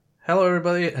Hello,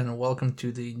 everybody, and welcome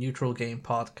to the Neutral Game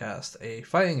Podcast, a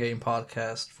fighting game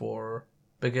podcast for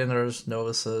beginners,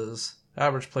 novices,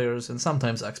 average players, and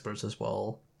sometimes experts as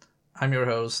well. I'm your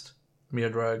host,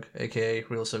 Miodrag, aka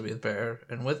Real Soviet Bear,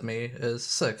 and with me is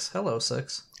Six. Hello,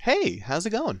 Six. Hey, how's it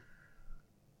going?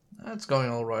 It's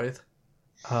going all right.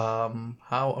 How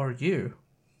are you?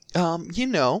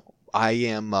 I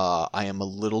am a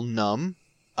little numb,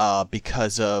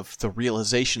 because of the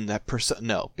realization that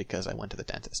because I went to the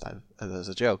dentist. That was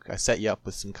a joke. I set you up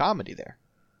with some comedy there.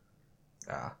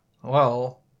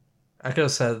 Well, I could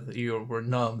have said you were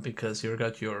numb because you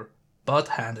got your butt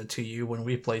handed to you when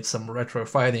we played some retro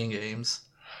fighting games.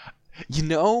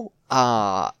 It's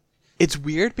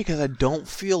weird because I don't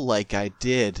feel like I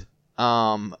did.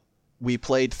 We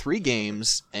played 3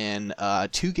 games, and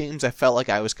 2 games I felt like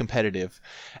I was competitive,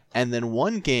 and then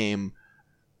 1 game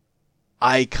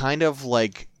I kind of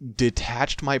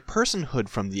detached my personhood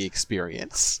from the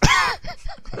experience.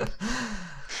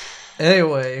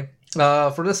 Anyway,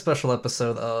 for this special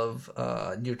episode of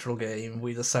Neutral Game,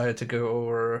 we decided to go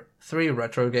over 3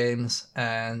 retro games,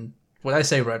 and when I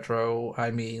say retro, I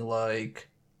mean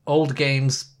old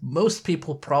games most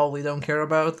people probably don't care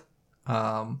about.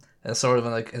 As sort of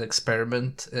an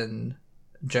experiment in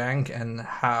jank and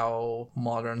how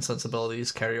modern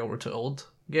sensibilities carry over to old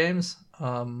games.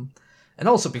 And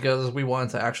also because we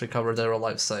wanted to actually cover Dead or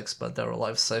Alive 6, but Dead or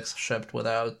Alive 6 shipped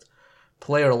without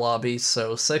player lobbies,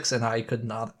 so 6 and I could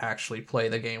not actually play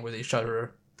the game with each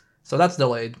other. So that's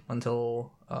delayed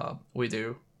until we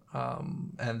do,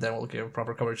 and then we'll give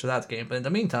proper coverage to that game. But in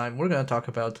the meantime, we're going to talk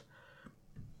about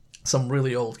some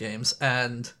really old games.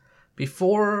 And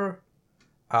before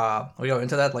we go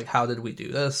into that, how did we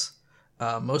do this?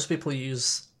 Most people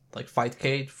use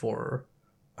Fightcade for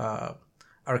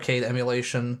arcade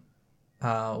emulation.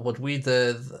 What we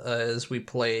did is we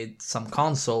played some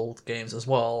console games as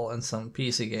well and some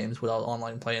PC games without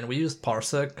online play, and we used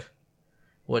Parsec,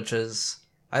 which is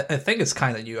I think it's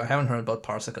kind of new. I haven't heard about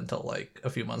Parsec until a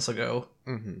few months ago.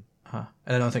 Mm-hmm. And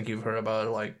I don't think you've heard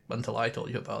about it until I told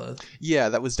you about it. Yeah,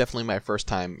 that was definitely my first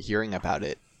time hearing about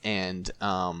it, and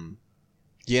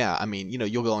yeah, I mean,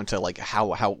 you'll go into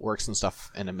how it works and stuff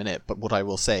in a minute, but what I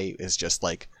will say is just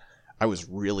I was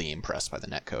really impressed by the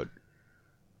netcode.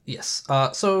 Yes.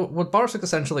 So what Parsec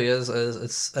essentially is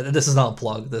this is not a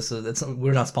plug.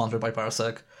 We're not sponsored by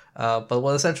Parsec. But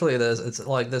what essentially it is, it's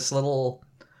this little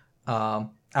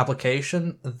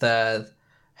application that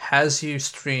has you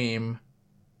stream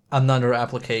another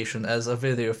application as a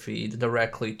video feed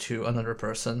directly to another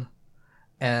person,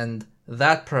 and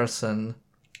that person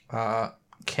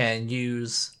can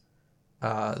use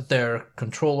their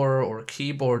controller or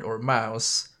keyboard or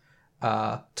mouse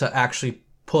to actually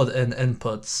put in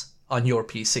inputs on your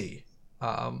PC.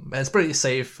 And it's pretty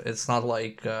safe. It's not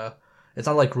like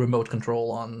remote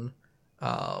control on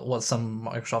what some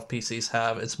Microsoft PCs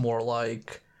have. It's more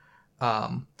like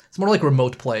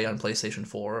remote play on PlayStation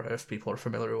 4, if people are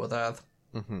familiar with that.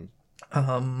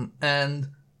 Mm-hmm. And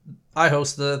I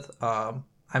hosted it.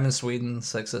 I'm in Sweden.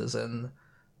 Six is in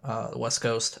the West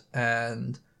Coast,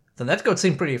 and the netcode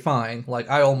seemed pretty fine.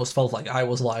 I almost felt like I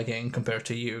was lagging compared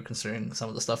to you, considering some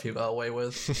of the stuff you got away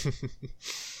with.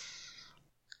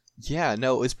 Yeah,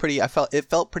 no, it was pretty. It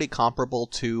felt pretty comparable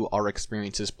to our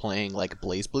experiences playing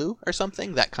BlazBlue or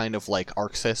something. That kind of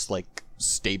ArcSys,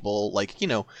 stable,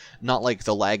 not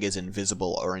the lag is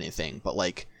invisible or anything,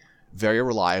 but very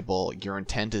reliable. Your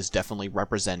intent is definitely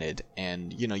represented,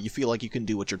 and you feel like you can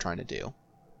do what you're trying to do.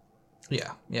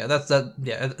 Yeah,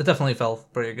 it definitely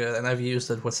felt pretty good, and I've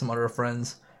used it with some other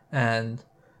friends, and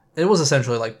it was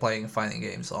essentially like playing fighting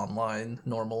games online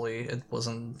normally. It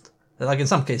wasn't, in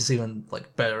some cases, even,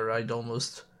 better. I'd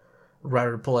almost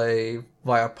rather play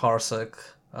via Parsec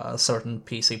certain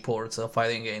PC ports of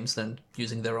fighting games than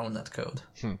using their own netcode.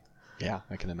 Yeah,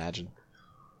 I can imagine.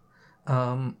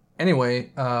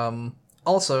 Anyway,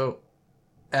 also,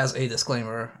 as a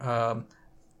disclaimer,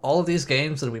 all of these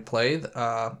games that we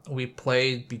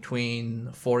played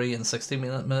between 40 and 60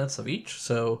 minutes of each,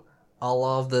 so all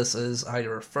of this is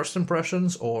either first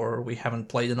impressions or we haven't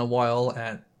played in a while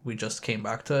and we just came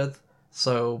back to it.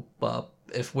 So,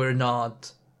 if we're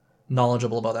not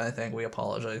knowledgeable about anything, we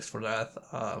apologize for that.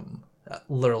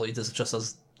 Literally, this is just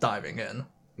us diving in.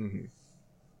 Mm-hmm.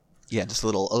 Yeah, just a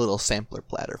little sampler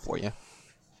platter for you.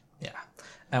 Yeah.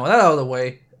 And with that out of the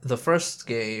way, the first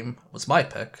game was my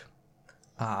pick.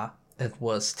 It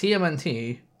was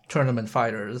TMNT Tournament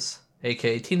Fighters,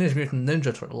 aka Teenage Mutant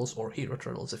Ninja Turtles, or Hero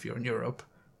Turtles if you're in Europe,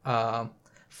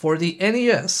 for the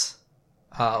NES,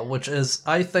 which is,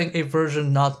 I think, a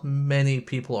version not many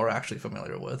people are actually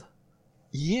familiar with.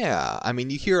 Yeah, I mean,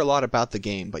 you hear a lot about the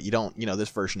game, but you don't, this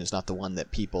version is not the one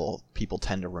that people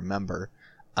tend to remember.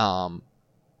 Um,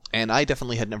 and I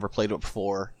definitely had never played it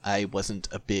before. I wasn't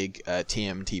a big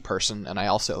TMT person, and I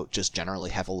also just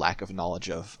generally have a lack of knowledge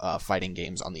of fighting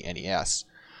games on the NES.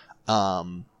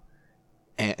 Um,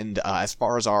 and as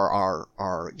far as our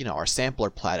sampler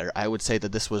platter, I would say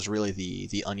that this was really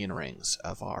the onion rings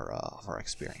of our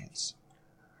experience.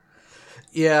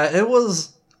 Yeah, it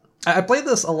was. I played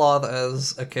this a lot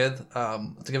as a kid.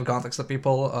 To give context to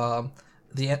people,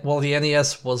 the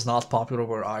NES was not popular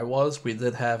where I was. We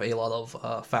did have a lot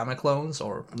of Famiclones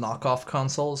or knockoff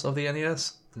consoles of the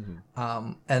NES,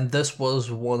 and this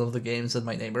was one of the games that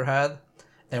my neighbor had,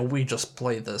 and we just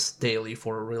played this daily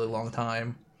for a really long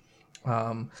time.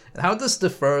 And how this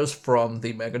differs from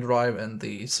the Mega Drive and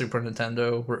the Super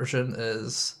Nintendo version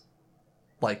is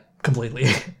like completely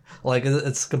like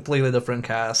it's completely different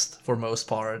cast for most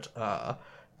part,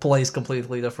 plays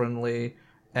completely differently,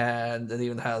 and it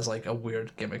even has like a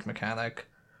weird gimmick mechanic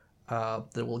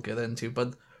that we'll get into,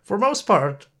 but for most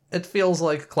part it feels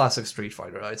like classic Street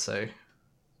Fighter, I'd say.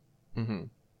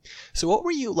 So what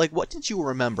were you like, what did you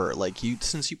remember, like, you,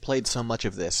 since you played so much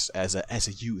of this as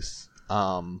a youth,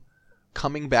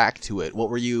 coming back to it, what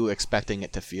were you expecting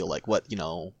it to feel like? What'd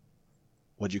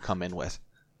you come in with?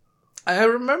 I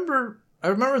remember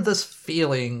this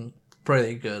feeling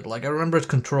pretty good. Like, I remember it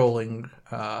controlling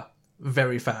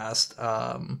very fast,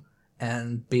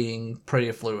 and being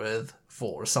pretty fluid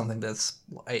for something that's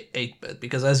 8-bit.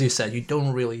 Because as you said, you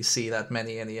don't really see that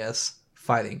many NES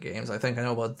fighting games. I think I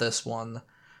know about this one,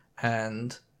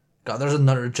 and God, there's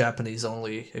another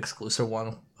Japanese-only exclusive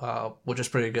one, which is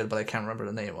pretty good, but I can't remember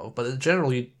the name of. But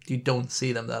generally, you don't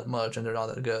see them that much, and they're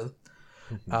not that good.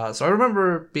 So I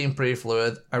remember being pretty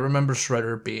fluid. I remember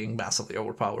Shredder being massively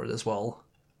overpowered as well.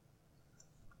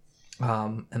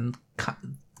 And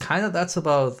kind of that's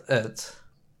about it.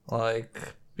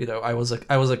 Like, I was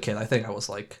a kid. I think I was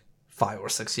like 5 or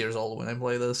 6 years old when I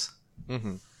played this.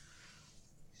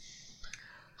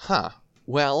 Huh.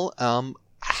 Well,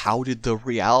 how did the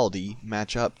reality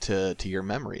match up to your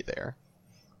memory there?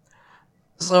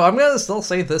 So I'm gonna still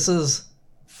say this is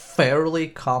fairly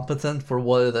competent for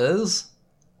what it is.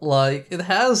 Like, it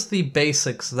has the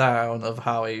basics down of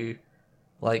how a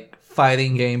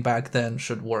fighting game back then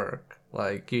should work.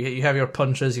 Like, you have your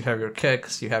punches, you have your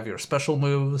kicks, you have your special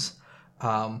moves.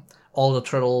 All the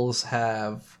turtles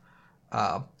have,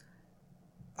 I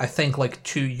think, like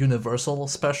 2 universal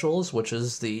specials, which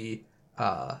is the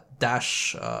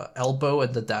dash elbow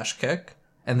and the dash kick,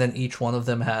 and then each one of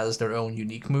them has their own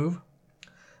unique move.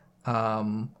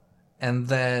 And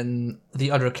then the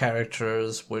other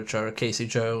characters, which are Casey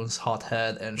Jones,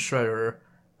 Hothead, and Shredder,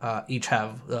 each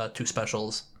have 2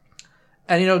 specials.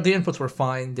 And, the inputs were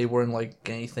fine. They weren't, like,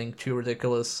 anything too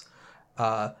ridiculous.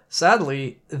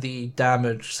 Sadly, the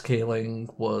damage scaling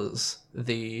was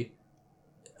the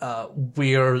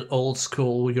weird, old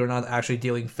school, you're not actually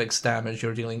dealing fixed damage,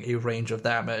 you're dealing a range of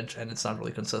damage, and it's not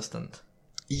really consistent.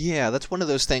 Yeah, that's one of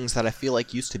those things that I feel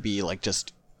like used to be, like,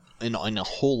 just in a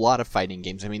whole lot of fighting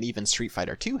games. I mean, even Street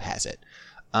Fighter 2 has it.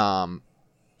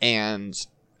 And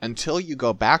until you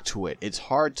go back to it, it's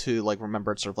hard to, like,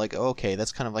 remember. It's sort of like, oh, okay,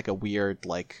 that's kind of like a weird,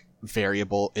 like,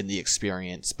 variable in the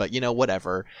experience, but,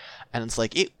 whatever. And it's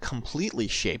like, it completely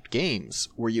shaped games,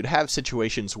 where you'd have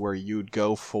situations where you'd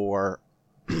go for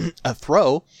a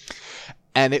throw,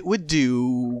 and it would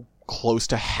do close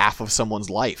to half of someone's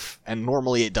life. And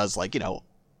normally it does, like,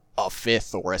 a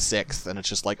fifth or a sixth, and it's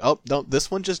just like, oh no, this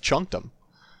one just chunked them.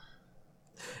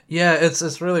 Yeah,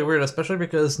 it's really weird, especially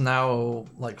because now,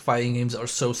 like, fighting games are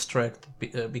so strict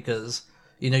because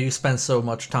you spend so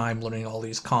much time learning all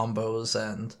these combos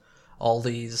and all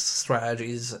these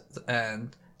strategies,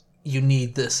 and you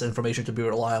need this information to be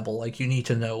reliable. Like, you need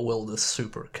to know, will this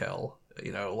super kill,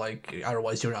 like,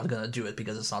 otherwise you're not gonna do it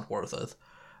because it's not worth it.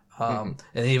 And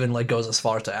it even, like, goes as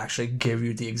far to actually give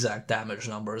you the exact damage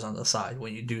numbers on the side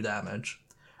when you do damage.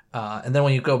 And then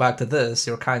when you go back to this,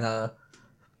 you're kind of...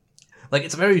 Like,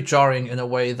 it's very jarring in a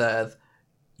way that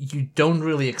you don't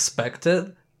really expect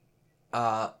it,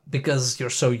 because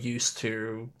you're so used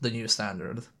to the new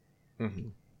standard.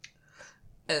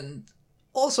 And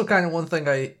also kind of one thing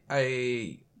I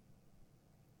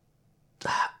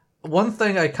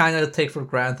kind of take for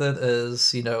granted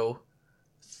is,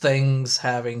 things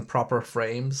having proper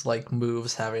frames, like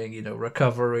moves having,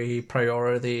 recovery,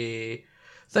 priority,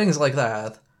 things like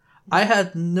that. I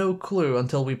had no clue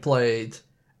until we played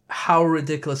how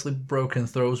ridiculously broken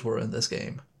throws were in this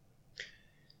game.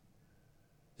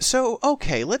 So,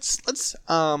 okay, let's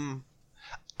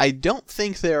I don't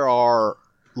think there are,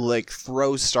 like,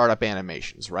 throw startup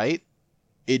animations, right?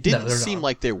 It No, didn't they're seem not.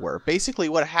 like they were. Basically,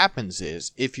 what happens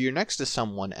is if you're next to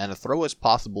someone and a throw is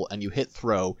possible and you hit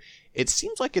throw, it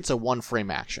seems like it's a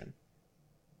one-frame action.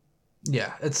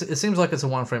 Yeah, it seems like it's a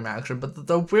one frame action, but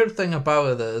the weird thing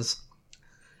about it is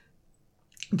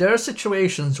there are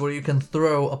situations where you can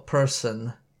throw a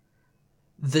person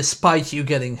despite you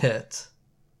getting hit.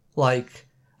 Like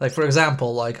for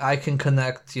example, like I can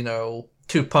connect,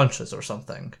 two punches or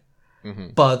something, Mm-hmm.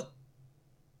 but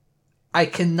I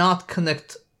cannot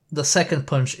connect the second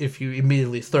punch if you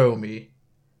immediately throw me.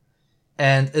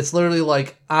 And it's literally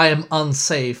like I am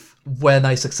unsafe when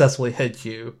I successfully hit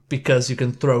you because you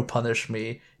can throw punish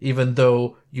me, even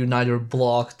though you neither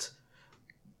blocked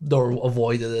nor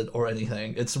avoided it or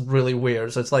anything. It's really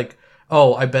weird. So it's like,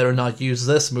 oh, I better not use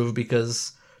this move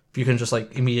because you can just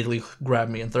like immediately grab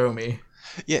me and throw me.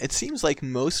 Yeah, it seems like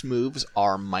most moves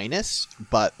are minus,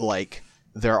 but like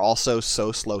they're also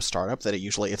so slow startup that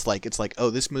it's like oh,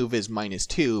 this move is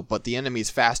 -2, but the enemy's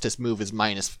fastest move is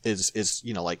minus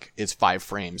is 5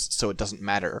 frames, so it doesn't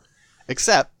matter.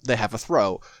 Except they have a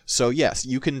throw. So yes,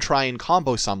 you can try and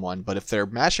combo someone, but if they're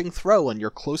mashing throw and you're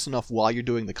close enough while you're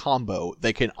doing the combo,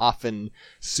 they can often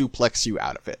suplex you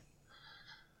out of it.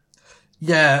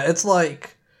 Yeah, it's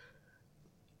like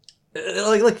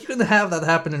you can have that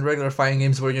happen in regular fighting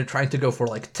games where you're trying to go for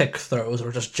like tick throws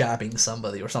or just jabbing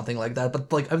somebody or something like that.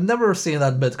 But like I've never seen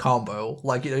that mid combo.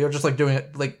 Like you're just like doing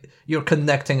it like you're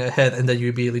connecting a hit and then you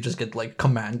immediately just get like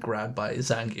command grabbed by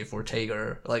Zangief or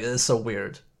Tager. Like it's so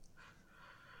weird.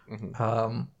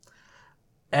 Mm-hmm.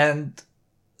 And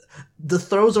the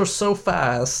throws are so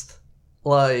fast.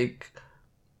 Like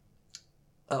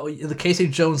the Casey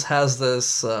Jones has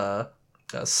this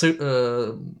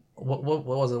what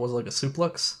was it? Was it like a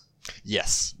suplex?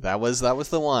 Yes, that was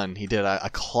the one. He did a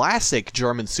classic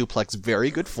German suplex, very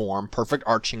good form, perfect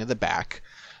arching of the back,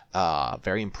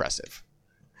 very impressive.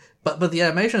 But the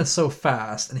animation is so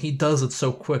fast, and he does it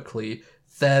so quickly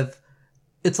that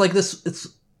it's like this. It's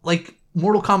like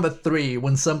Mortal Kombat 3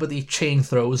 when somebody chain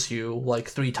throws you like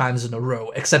 3 times in a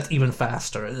row, except even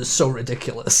faster. It is so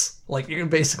ridiculous. Like you can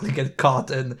basically get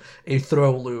caught in a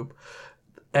throw loop,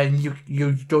 and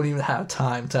you don't even have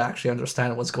time to actually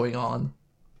understand what's going on.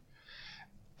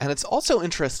 And it's also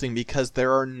interesting because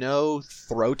there are no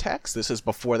throw techs. This is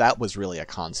before that was really a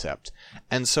concept.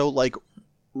 And so, like,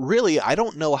 really, I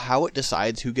don't know how it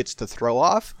decides who gets to throw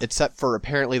off, except for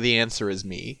apparently the answer is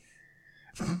me.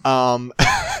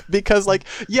 Because, like,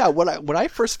 yeah, when I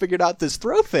first figured out this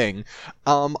throw thing,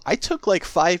 I took like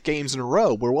 5 games in a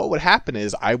row where what would happen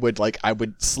is I would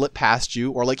slip past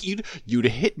you, or like you'd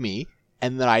hit me,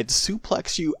 and then I'd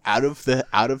suplex you out of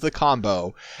the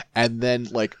combo, and then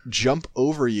like jump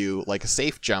over you like a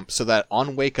safe jump, so that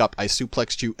on wake up I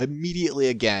suplexed you immediately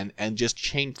again, and just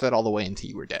changed that all the way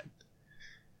until you were dead.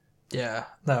 Yeah,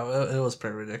 no, it was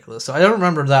pretty ridiculous. So I don't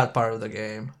remember that part of the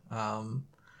game,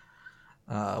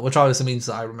 which obviously means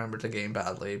I remember the game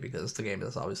badly because the game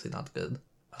is obviously not good.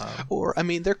 Or, I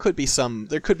mean, there could be some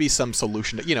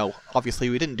solution to, obviously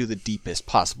we didn't do the deepest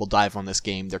possible dive on this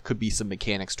game. There could be some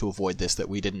mechanics to avoid this that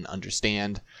we didn't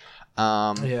understand.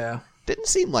 Yeah. Didn't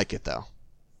seem like it, though.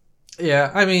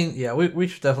 Yeah, I mean, yeah, we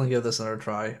should definitely give this another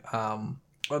try.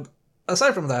 But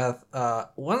aside from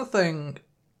that, one thing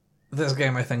this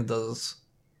game I think does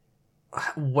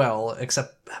well,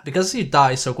 except because you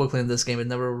die so quickly in this game, it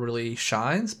never really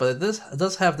shines, but it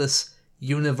does have this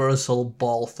universal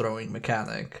ball throwing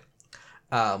mechanic,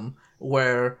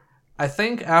 where I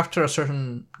think after a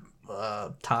certain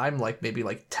time, like maybe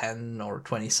like 10 or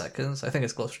 20 seconds, I think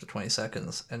it's closer to 20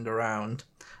 seconds in the round,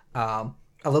 a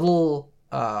little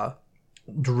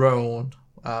drone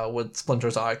with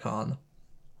Splinter's icon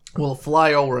will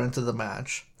fly over into the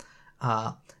match,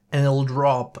 and it'll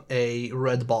drop a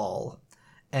red ball,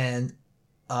 and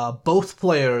both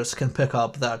players can pick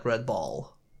up that red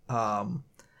ball.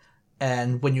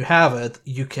 And when you have it,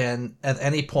 you can, at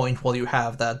any point while you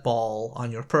have that ball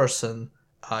on your person,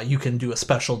 you can do a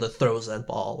special that throws that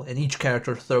ball. And each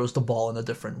character throws the ball in a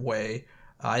different way.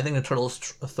 I think the Turtles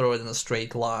throw it in a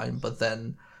straight line, but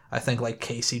then I think like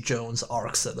Casey Jones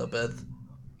arcs it a bit.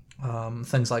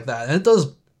 Things like that. And it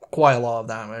does quite a lot of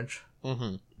damage.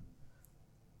 Mm-hmm.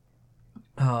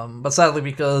 But sadly,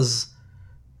 because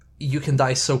you can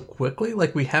die so quickly,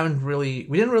 like we didn't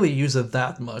really use it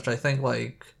that much. I think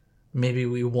like maybe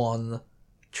we won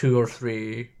 2 or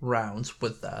 3 rounds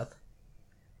with that.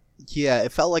 Yeah,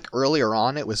 it felt like earlier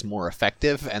on it was more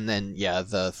effective, and then yeah,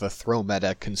 the throw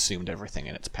meta consumed everything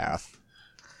in its path.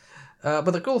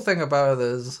 But the cool thing about it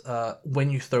is when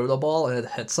you throw the ball and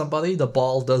it hits somebody, the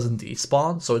ball doesn't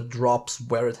despawn, so it drops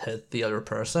where it hit the other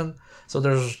person. So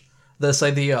there's this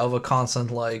idea of a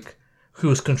constant like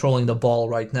who's controlling the ball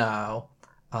right now,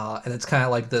 and it's kind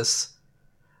of like this.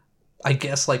 I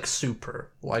guess like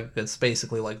super, like it's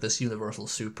basically like this universal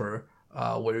super,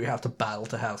 where you have to battle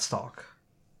to have stock.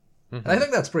 Mm-hmm. And I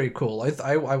think that's pretty cool.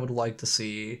 I would like to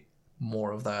see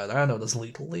more of that. I don't know, does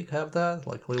Lethal League have that?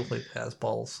 Like Lethal League has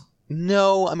balls.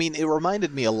 No, I mean, it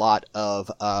reminded me a lot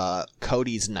of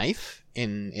Cody's knife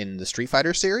in the Street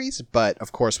Fighter series, but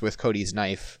of course with Cody's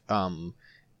knife,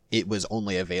 it was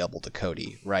only available to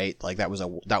Cody, right? Like that was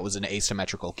an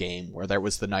asymmetrical game where there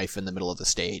was the knife in the middle of the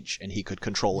stage and he could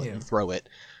control it and throw it,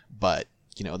 but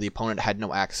the opponent had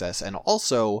no access. And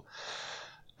also,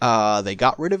 they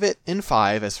got rid of it in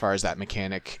 5 as far as that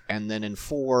mechanic, and then in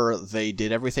 4 they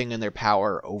did everything in their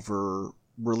power over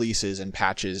releases and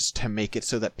patches to make it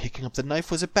so that picking up the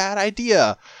knife was a bad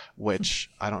idea, which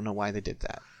I don't know why they did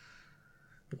that.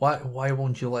 Why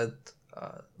won't you let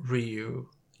Ryu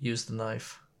use the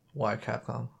knife? Why,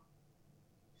 Capcom?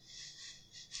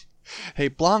 Hey,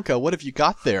 Blanca, what have you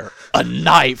got there? A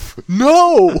knife!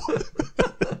 No!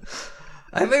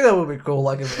 I think that would be cool,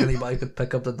 like if anybody could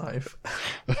pick up the knife.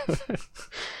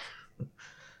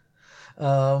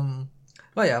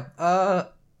 But yeah,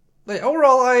 like,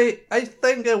 overall, I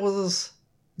think it was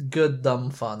good,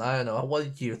 dumb fun. I don't know. What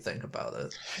did you think about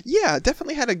it? Yeah,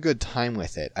 definitely had a good time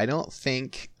with it. I don't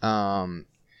think,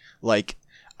 like,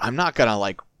 I'm not gonna,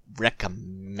 like,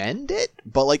 recommend it,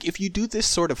 but like if you do this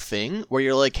sort of thing where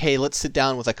you're like, hey, let's sit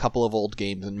down with a couple of old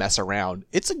games and mess around,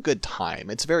 it's a good time.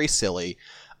 It's very silly.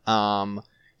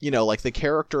 Like the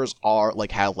characters are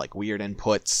like have like weird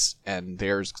inputs and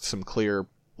there's some clear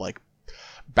like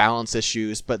balance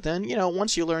issues, but then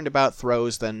once you learned about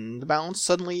throws, then the balance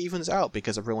suddenly evens out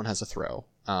because everyone has a throw.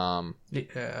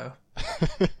 Yeah.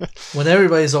 When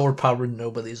everybody's overpowered,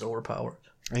 nobody's overpowered.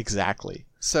 Exactly.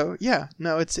 So yeah,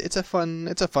 no, it's a fun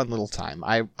little time.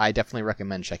 I definitely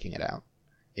recommend checking it out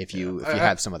if you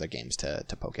have some other games to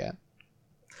poke at.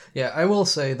 Yeah, I will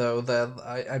say though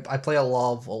that I play a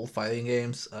lot of old fighting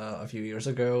games a few years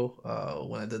ago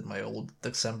when I did my old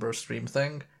December stream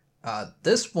thing.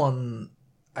 This one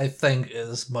I think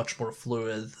is much more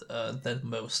fluid than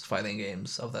most fighting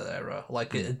games of that era.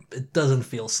 Like it doesn't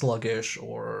feel sluggish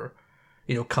or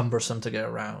cumbersome to get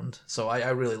around. So I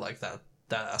really like that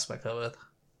aspect of it.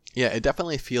 Yeah, it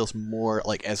definitely feels more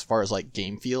like, as far as like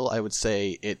game feel, I would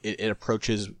say it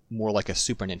approaches more like a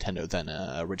Super Nintendo than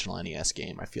a original NES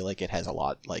game. I feel like it has a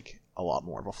lot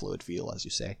more of a fluid feel, as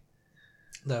you say.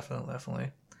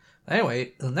 Definitely.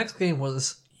 Anyway, the next game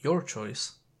was your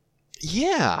choice.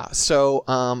 Yeah, so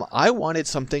I wanted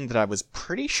something that I was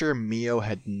pretty sure Mio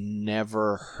had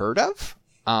never heard of.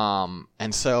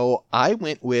 And so I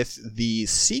went with the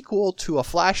sequel to a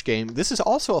Flash game. This is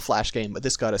also a Flash game, but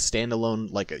this got a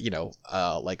standalone, like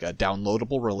a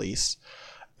downloadable release.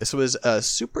 This was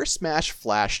Super Smash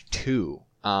Flash 2,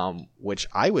 which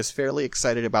I was fairly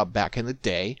excited about back in the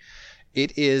day.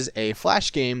 It is a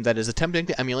Flash game that is attempting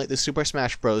to emulate the Super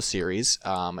Smash Bros. Series.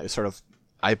 It's sort of,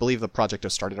 I believe the project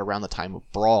was started around the time of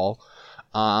Brawl.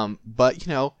 But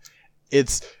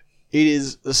it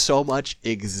is so much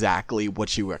exactly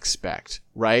what you expect,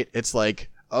 right? It's like,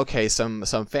 okay, some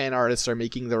fan artists are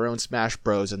making their own Smash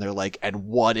Bros. And they're like, and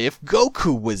what if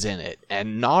Goku was in it?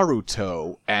 And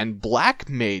Naruto? And Black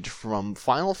Mage from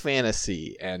Final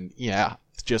Fantasy? And yeah,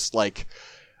 just like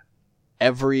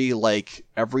every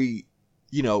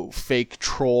fake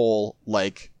troll,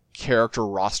 like, character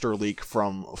roster leak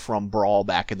from Brawl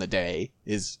back in the day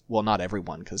is, well, not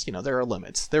everyone, because, there are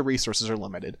limits. Their resources are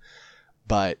limited.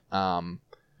 But all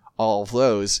of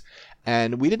those,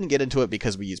 and we didn't get into it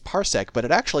because we use Parsec, but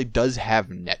it actually does have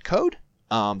netcode.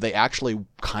 They actually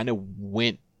kind of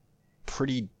went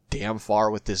pretty damn far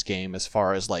with this game as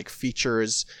far as like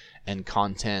features and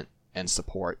content and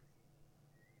support.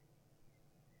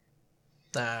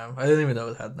 Damn, I didn't even know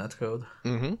it had netcode.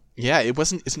 Mm-hmm. Yeah,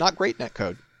 it's not great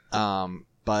netcode,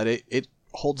 but it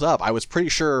holds up. I was pretty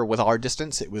sure with our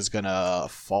distance it was gonna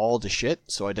fall to shit,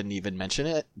 so I didn't even mention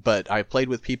it. But I played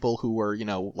with people who were,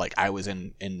 like I was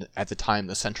in at the time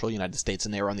the central United States,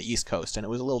 and they were on the East Coast, and it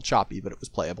was a little choppy, but it was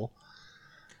playable.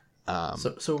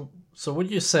 So would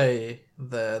you say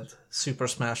that Super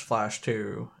Smash Flash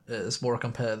 2 is more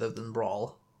competitive than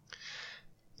Brawl?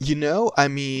 I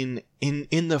mean,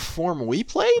 in the form we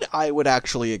played, I would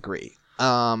actually agree.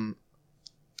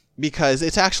 Because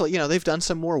it's actually, they've done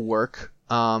some more work.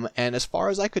 And as far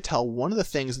as I could tell, one of the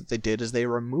things that they did is they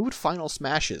removed Final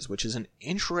Smashes, which is an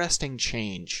interesting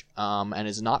change, and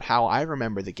is not how I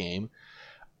remember the game.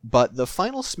 But the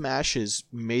Final Smashes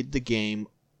made the game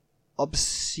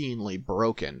obscenely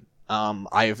broken.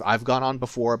 I've gone on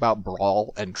before about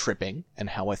Brawl and tripping, and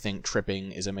how I think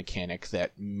tripping is a mechanic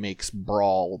that makes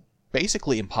Brawl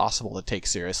basically impossible to take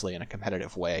seriously in a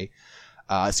competitive way.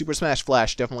 Super Smash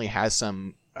Flash definitely has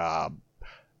some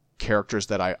characters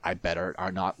that I bet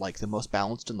are not like the most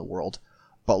balanced in the world,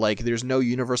 but like there's no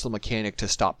universal mechanic to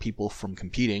stop people from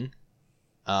competing.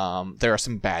 There are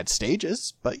some bad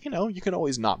stages, but you know, you can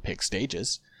always not pick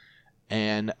stages.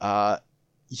 And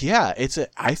yeah,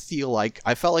 I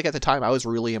felt like at the time I was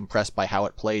really impressed by how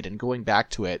it played, and going back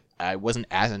to it, I wasn't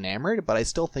as enamored, but I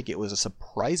still think it was a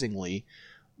surprisingly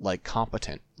like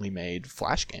competently made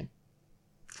Flash game.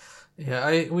 Yeah,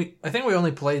 I think we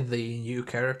only played the new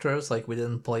characters. Like, we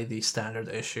didn't play the standard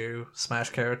issue Smash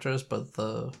characters, but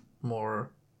the more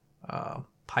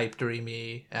pipe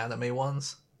dreamy anime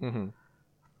ones. Mm-hmm.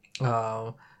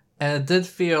 And it did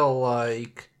feel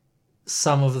like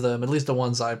some of them, at least the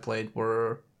ones I played,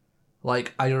 were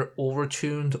like either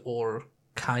overtuned or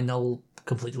kind of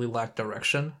completely lacked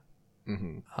direction.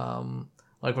 Mm-hmm.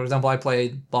 Like, for example, I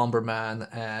played Bomberman,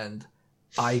 and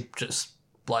I just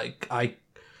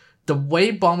the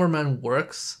way Bomberman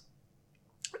works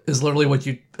is literally what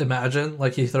you imagine.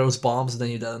 Like, he throws bombs and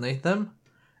then you detonate them.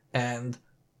 And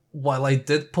while I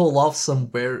did pull off some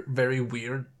very, very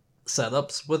weird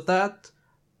setups with that,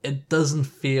 it doesn't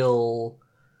feel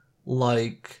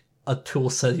like a tool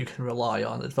set you can rely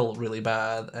on. It felt really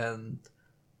bad and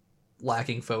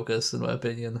lacking focus, in my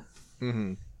opinion.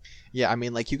 Mm-hmm. Yeah, I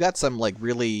mean, like, you got some like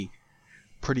really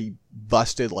pretty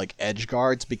busted like edge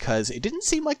guards, because it didn't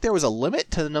seem like there was a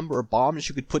limit to the number of bombs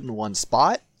you could put in one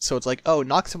spot. So it's like, oh,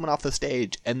 knock someone off the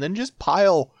stage and then just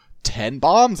pile 10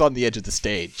 bombs on the edge of the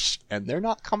stage and they're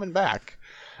not coming back.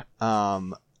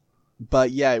 But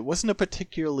yeah, it wasn't a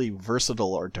particularly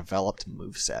versatile or developed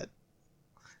moveset.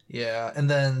 Yeah, and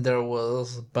then there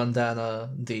was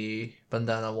Bandana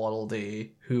Waddle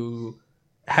Dee, who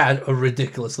had a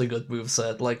ridiculously good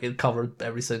moveset. Like, it covered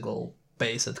every single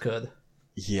base it could.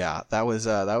 Yeah, that was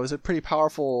a pretty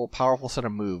powerful set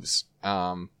of moves.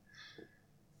 Yeah,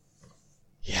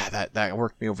 that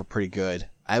worked me over pretty good.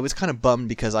 I was kind of bummed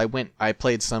because I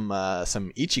played some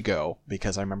Ichigo,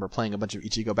 because I remember playing a bunch of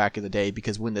Ichigo back in the day,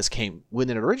 because when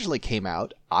it originally came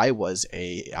out, I was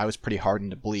pretty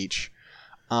hardened to Bleach.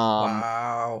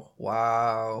 Wow.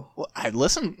 Well,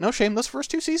 listen, no shame, those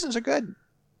first 2 seasons are good.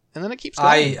 And then it keeps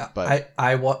going.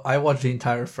 I watched the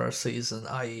entire first season.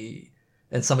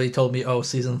 And somebody told me, oh,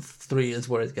 season 3 is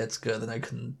where it gets good, and I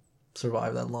couldn't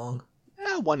survive that long.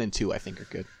 1 and 2 I think are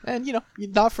good, and you know,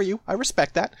 not for you. I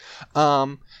respect that.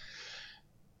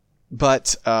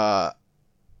 But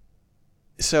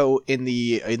so in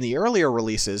the earlier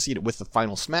releases, you know, with the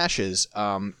Final Smashes,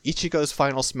 Ichigo's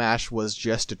Final Smash was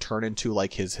just to turn into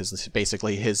like his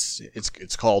basically his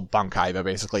it's called Bankai, but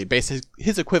basically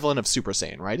his equivalent of Super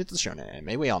Saiyan, right? It's a shonen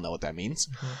anime. We all know what that means.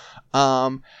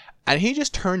 Mm-hmm. And he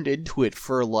just turned into it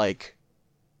for like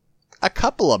a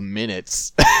couple of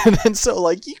minutes. And then so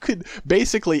like you could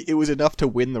basically, it was enough to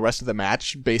win the rest of the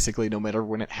match, basically no matter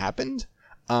when it happened.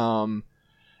 And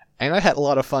I had a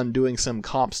lot of fun doing some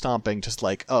comp stomping, just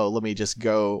like, oh, let me just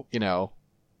go, you know,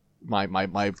 my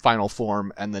final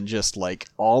form, and then just like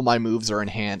all my moves are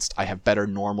enhanced. I have better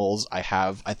normals. I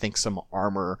have, I think, some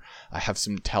armor. I have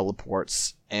some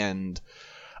teleports, and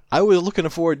I was looking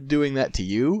forward to doing that to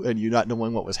you and you not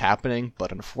knowing what was happening,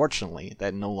 but unfortunately,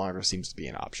 that no longer seems to be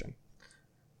an option.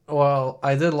 Well,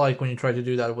 I did like when you tried to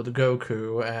do that with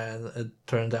Goku, and it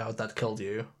turned out that killed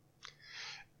you.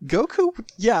 Goku,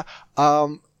 yeah.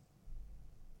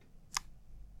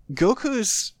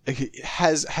 Goku's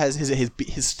has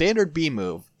his standard B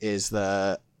move is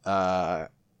the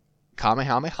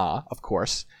Kamehameha, of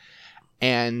course.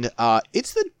 And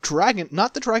it's the Dragon,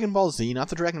 not the Dragon Ball Z, not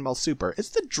the Dragon Ball Super.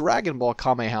 It's the Dragon Ball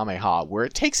Kamehameha, where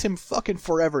it takes him fucking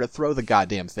forever to throw the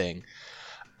goddamn thing.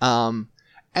 And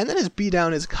then his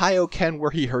beatdown is Kaioken,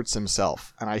 where he hurts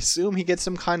himself. And I assume he gets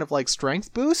some kind of like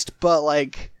strength boost, but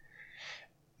like,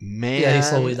 man. Yeah, he's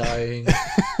slowly dying.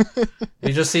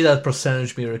 You just see that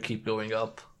percentage meter keep going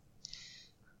up.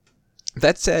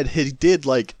 That said, he did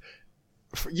like,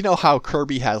 you know how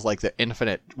Kirby has like the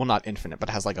infinite, well not infinite, but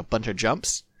has like a bunch of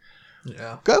jumps?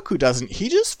 Yeah. Goku doesn't. He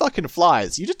just fucking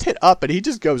flies. You just hit up and he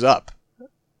just goes up.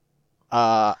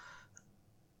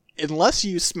 Unless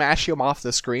you smash him off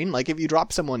the screen, like if you drop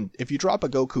a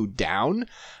Goku down,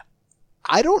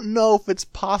 I don't know if it's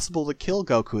possible to kill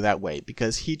Goku that way,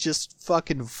 because he just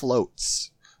fucking floats.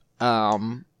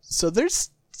 So that's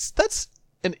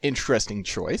an interesting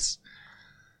choice.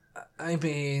 I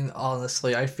mean,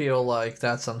 honestly, I feel like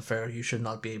that's unfair. You should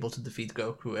not be able to defeat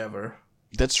Goku ever.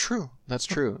 That's true,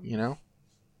 you know?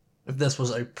 If this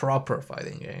was a proper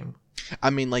fighting game. I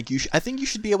mean, like, I think you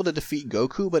should be able to defeat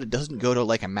Goku, but it doesn't go to,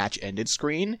 like, a match-ended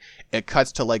screen. It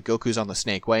cuts to, like, Goku's on the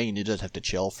Snake Way, and you just have to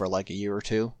chill for, like, a year or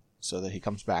two so that he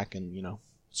comes back and, you know,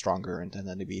 stronger, and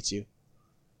then he beats you.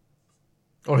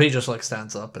 Or he just, like,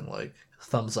 stands up and, like,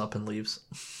 thumbs up and leaves.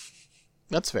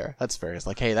 That's fair. That's fair. It's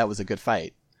like, hey, that was a good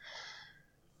fight.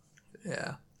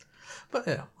 Yeah. But,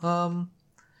 yeah.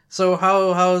 So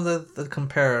how did it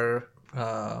compare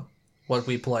what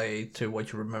we played to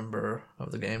what you remember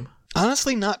of the game?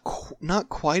 Honestly, not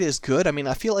quite as good. I mean,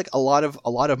 I feel like a lot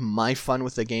of my fun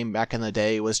with the game back in the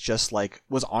day was just like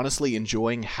honestly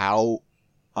enjoying how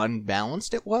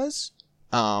unbalanced it was.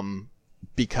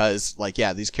 Because like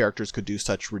yeah, these characters could do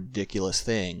such ridiculous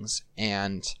things,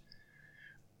 and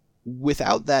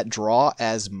without that draw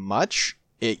as much,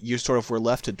 you sort of were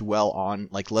left to dwell on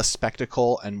like less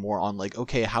spectacle and more on like,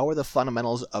 okay, how are the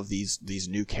fundamentals of these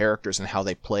new characters and how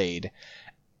they played,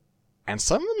 and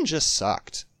some of them just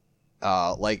sucked.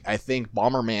 Like I think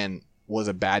Bomberman was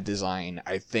a bad design.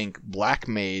 I think Black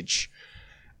Mage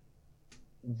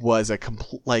was a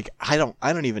complete, like I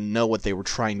don't even know what they were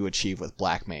trying to achieve with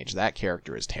Black Mage. That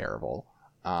character is terrible.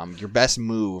 Your best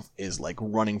move is like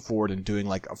running forward and doing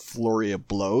like a flurry of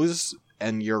blows,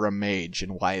 and you're a mage,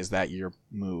 and why is that your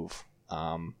move?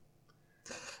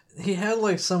 He had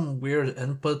like some weird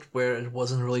input where it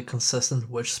wasn't really consistent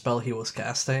which spell he was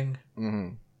casting.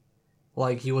 Mm-hmm.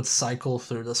 Like he would cycle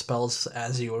through the spells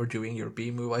as you were doing your B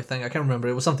move, I think. I can't remember.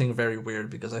 It was something very weird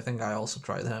because I think I also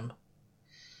tried him.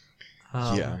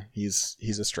 Yeah, he's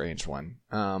a strange one.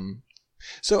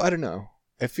 So I don't know.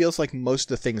 It feels like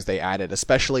most of the things they added,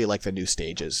 especially like the new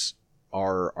stages,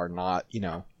 are not, you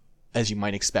know, as you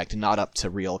might expect, not up to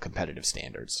real competitive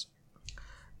standards.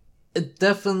 It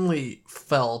definitely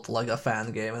felt like a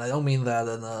fan game, and I don't mean that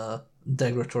in a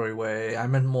derogatory way. I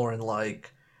meant more in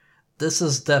like, this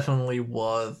is definitely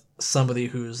what somebody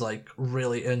who's like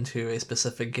really into a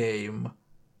specific game,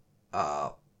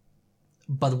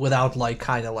 but without like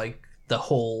kind of like the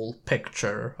whole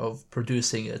picture of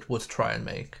producing it would try and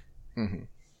make. Mm-hmm.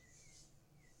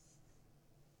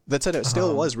 That said, it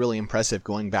still was really impressive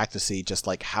going back to see just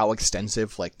like how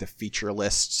extensive like the feature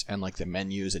lists and like the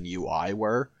menus and UI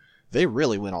were. They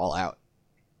really went all out.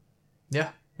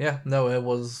 Yeah. No, it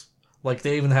was like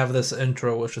they even have this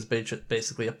intro, which is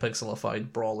basically a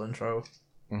pixelified Brawl intro.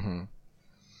 Mm-hmm.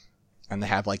 And they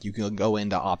have like you can go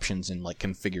into options and like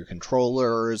configure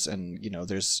controllers, and you know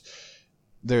there's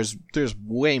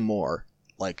way more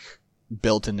like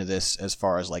built into this as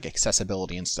far as like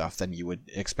accessibility and stuff than you would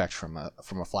expect from a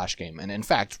Flash game, and in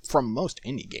fact from most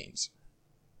indie games.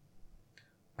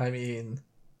 I mean,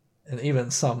 and even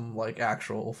some like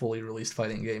actual fully released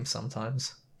fighting games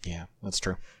sometimes. Yeah, that's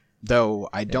true. Though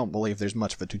I don't believe there's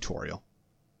much of a tutorial.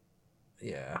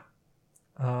 Yeah.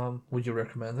 Would you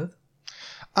recommend it?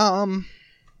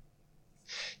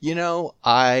 You know,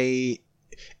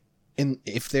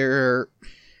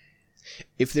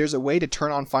 if there's a way to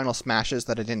turn on Final Smashes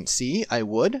that I didn't see, I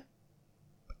would.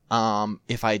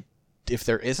 If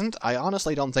there isn't, I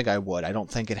honestly don't think I would. I don't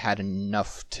think it had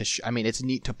enough to... I mean, it's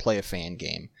neat to play a fan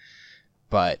game,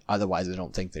 but otherwise I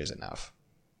don't think there's enough.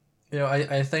 You know,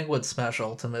 I think with Smash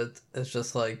Ultimate, it's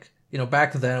just like, you know,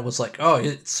 back then it was like, oh,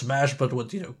 it's Smash, but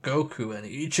with, you know, Goku and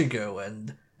Ichigo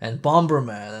and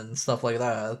Bomberman and stuff like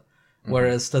that. Mm-hmm.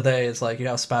 Whereas today it's like you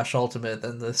have Smash Ultimate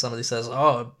and somebody says,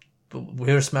 oh,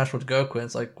 here's Smash with Goku, and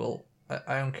it's like, well,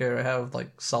 I don't care. I have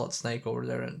like Solid Snake over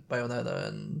there and Bayonetta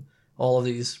and all of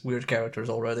these weird characters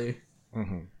already.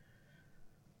 Mm-hmm.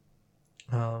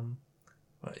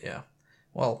 But yeah,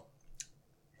 well,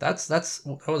 that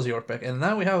was your pick, and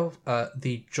now we have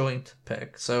the joint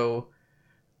pick. So,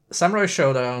 Samurai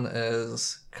Showdown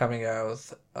is coming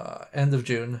out end of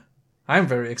June. I'm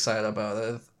very excited about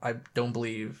it. I don't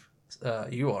believe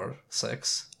you are,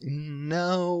 Six.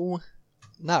 No.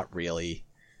 Not really.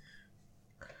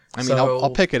 I mean, I'll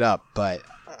pick it up, but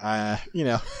you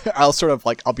know, I'll sort of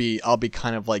like I'll be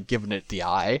kind of like giving it the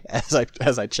eye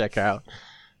as I check out.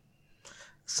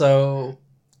 So,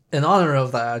 in honor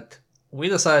of that, we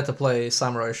decided to play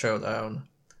Samurai Showdown.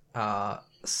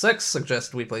 Six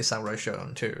suggested we play Samurai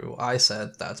Showdown 2. I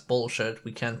said that's bullshit.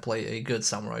 We can't play a good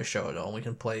Samurai Showdown. We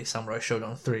can play Samurai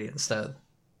Showdown 3 instead.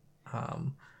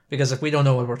 Because if we don't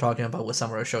know what we're talking about with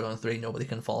Samurai Showdown 3, nobody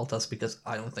can fault us, because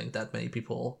I don't think that many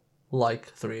people like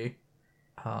 3.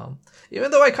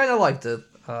 Even though I kind of liked it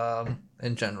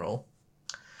in general.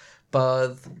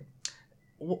 But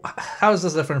how is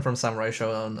this different from Samurai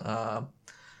Showdown?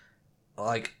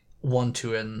 Like 1,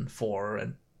 2, and 4,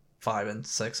 and 5, and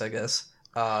 6, I guess.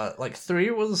 Like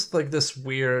 3 was like this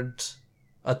weird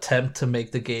attempt to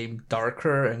make the game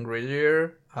darker and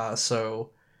grittier.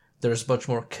 So There's much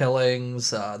more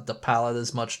killings. The palette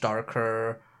is much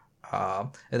darker.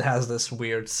 It has this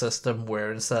weird system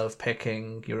where instead of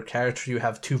picking your character, you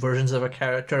have two versions of a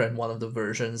character, and one of the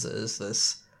versions is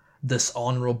this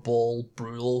dishonorable,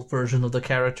 brutal version of the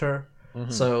character.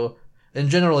 Mm-hmm. So, in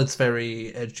general, it's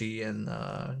very edgy and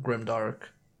grimdark.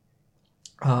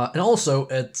 And also,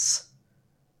 it's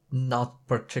not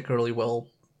particularly well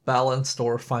balanced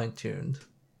or fine-tuned.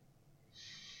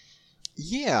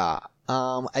 Yeah.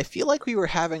 I feel like we were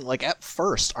having, like, at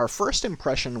first, our first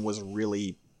impression was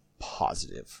really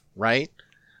positive, right?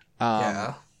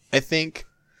 Yeah. I think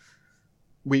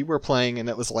we were playing and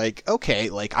it was like, okay,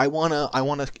 like, I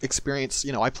wanna experience,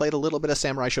 I played a little bit of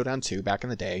Samurai Shodown 2 back in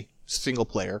the day, single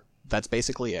player. That's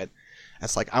basically it.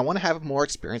 It's like, I want to have more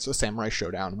experience with Samurai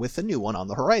Shodown with the new one on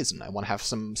the horizon. I want to have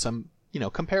some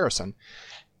comparison.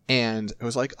 And it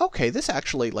was like, okay, this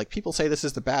actually, like, people say this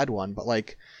is the bad one, but,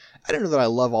 like, I don't know that I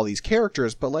love all these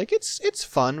characters, but, like, it's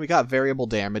fun. We got variable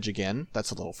damage again.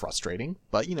 That's a little frustrating.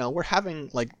 But, we're having,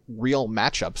 like, real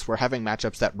matchups. We're having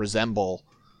matchups that resemble,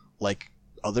 like,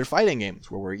 other fighting games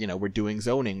where we're doing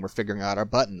zoning, we're figuring out our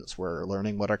buttons, we're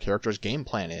learning what our character's game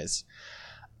plan is.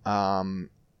 And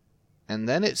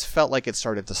then it felt like it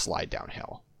started to slide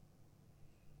downhill.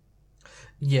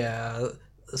 Yeah,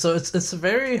 so it's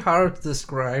very hard to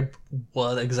describe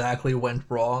what exactly went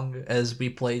wrong as we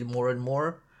played more and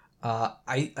more.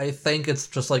 I think it's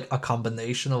just like a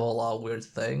combination of a lot of weird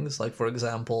things. Like, for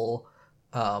example,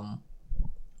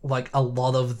 like a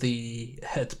lot of the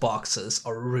hitboxes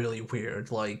are really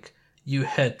weird. Like, you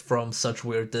hit from such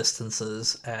weird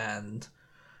distances, and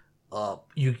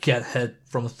you get hit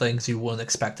from things you wouldn't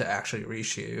expect to actually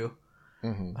reach you.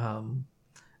 Mm-hmm.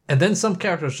 And then some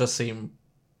characters just seem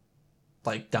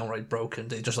like downright broken.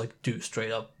 They just like do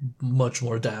straight up much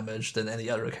more damage than any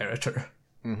other character.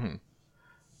 Mm-hmm.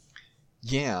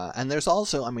 Yeah, and there's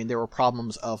also, there were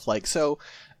problems of, like, so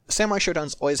Samurai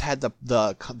Shodown's always had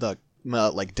the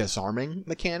like, disarming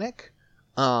mechanic.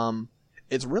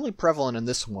 It's really prevalent in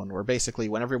this one, where basically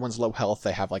when everyone's low health,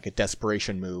 they have, like, a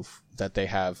desperation move that they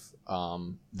have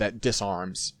that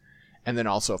disarms. And then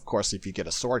also, of course, if you get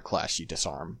a sword clash, you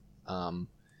disarm.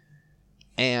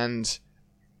 And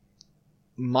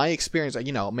my experience,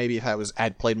 maybe if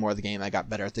I'd played more of the game, I got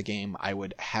better at the game, I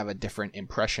would have a different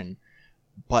impression.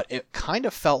 But it kind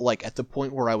of felt like at the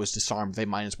point where I was disarmed, they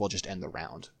might as well just end the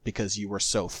round, because you were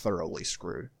so thoroughly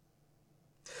screwed.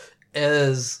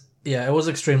 It was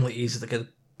extremely easy to get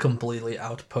completely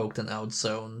outpoked and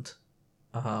outzoned,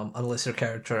 unless your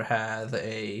character had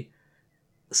a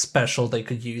special they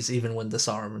could use even when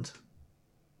disarmed.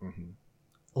 Mm-hmm.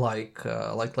 Like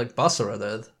Basara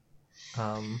did.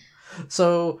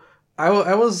 So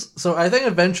I think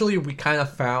eventually we kind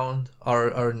of found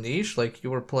our niche. Like,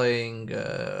 you were playing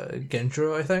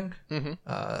Genjuro, I think, mm-hmm.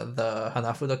 The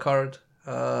Hanafuda card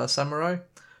samurai,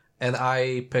 and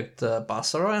I picked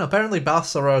Basara. And apparently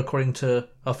Basara, according to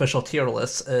official tier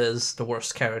lists, is the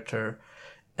worst character,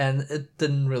 and it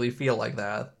didn't really feel like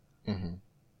that. Mm-hmm.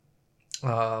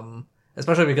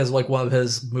 Especially because, like, one of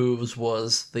his moves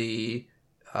was the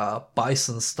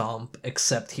Bison Stomp,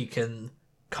 except he can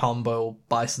combo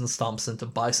Bison Stomps into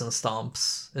Bison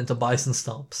Stomps into Bison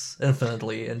Stomps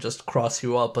infinitely and just cross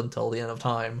you up until the end of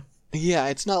time. Yeah,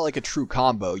 it's not like a true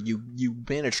combo. You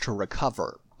manage to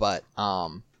recover, but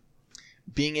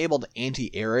being able to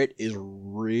anti-air it is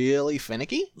really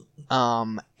finicky.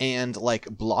 And, like,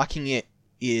 blocking it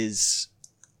is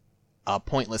a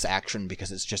pointless action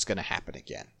because it's just going to happen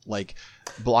again. Like,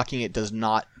 blocking it does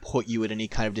not put you at any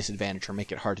kind of disadvantage or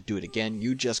make it hard to do it again.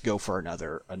 You just go for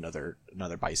another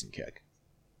Bison kick.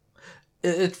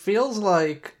 It feels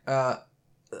like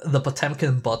the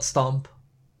Potemkin butt stomp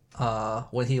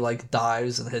when he, like,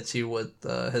 dives and hits you with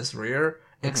his rear.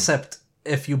 Mm-hmm. Except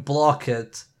if you block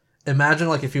it, imagine,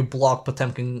 like, if you block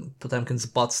Potemkin's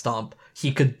butt stomp,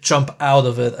 he could jump out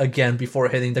of it again before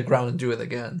hitting the ground and do it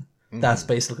again. Mm-hmm. That's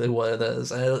basically what it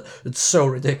is. And it's so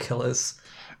ridiculous.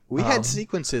 We had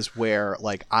sequences where,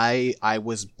 like, I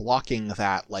was blocking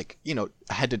that, like,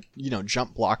 I had to,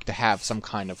 jump block to have some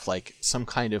kind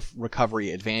of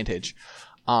recovery advantage.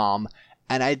 And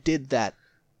I did that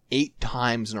 8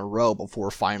 times in a row before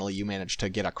finally you managed to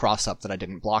get a cross up that I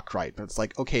didn't block right. But it's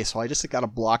like, okay, so I just got to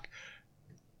block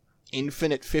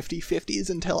infinite 50-50s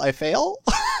until I fail?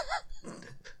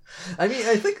 I mean,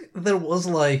 I think there was,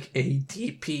 like, a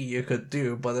DP you could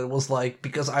do, but it was, like,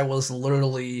 because I was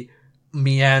literally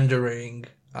meandering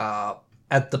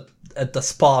at the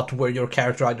spot where your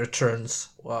character either turns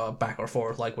back or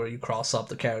forth, like where you cross up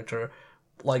the character.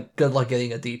 Like, good luck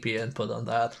getting a DP input on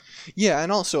that. Yeah,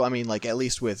 and also, I mean, like, at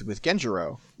least with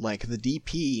Genjuro, like, the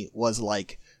DP was,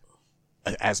 like,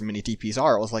 as many DPs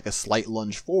are, it was like a slight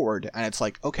lunge forward, and it's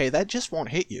like, okay, that just won't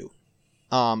hit you.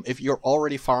 If you're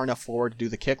already far enough forward to do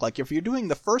the kick, like if you're doing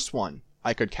the first one,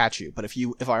 I could catch you. But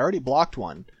if I already blocked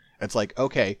one, it's like,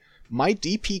 okay, my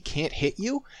DP can't hit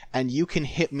you, and you can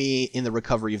hit me in the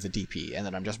recovery of the DP, and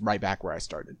then I'm just right back where I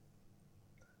started.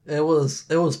 It was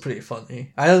pretty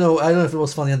funny. I don't know if it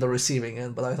was funny on the receiving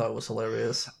end, but I thought it was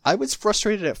hilarious. I was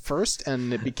frustrated at first,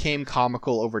 and it became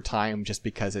comical over time just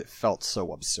because it felt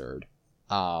so absurd.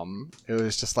 It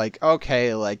was just like,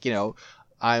 okay, like, you know,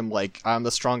 I'm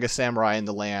the strongest samurai in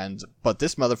the land, but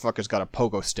this motherfucker's got a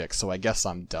pogo stick, so I guess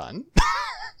I'm done.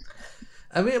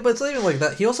 I mean, but it's not even like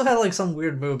that. He also had like some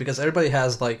weird move because everybody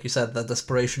has, like you said, that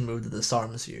desperation move that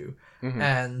disarms you,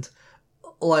 and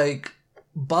like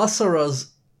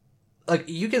Basara's, like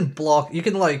you can block, you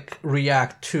can like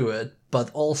react to it, but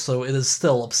also it is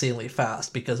still obscenely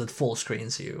fast because it full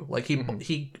screens you. Like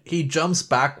he jumps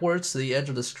backwards to the edge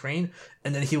of the screen,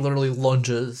 and then he literally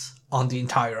lunges on the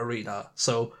entire arena.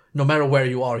 So no matter where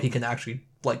you are, he can actually,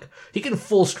 like, he can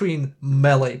full screen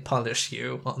melee punish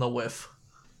you on a whiff.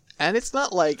 And it's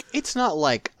not like it's not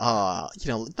like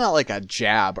a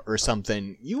jab or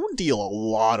something. You deal a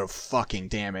lot of fucking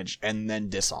damage and then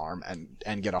disarm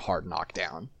and get a hard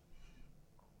knockdown.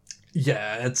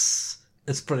 Yeah, it's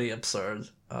pretty absurd.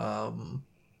 I don't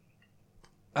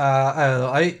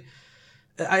know.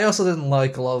 I also didn't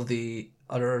like a lot of the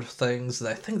other things that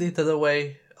I think they did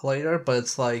away later, but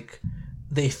it's like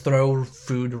they throw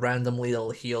food randomly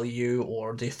that'll heal you,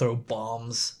 or they throw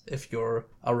bombs if you're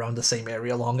around the same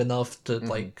area long enough to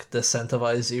like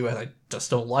disincentivize you, and I just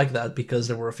don't like that because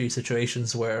there were a few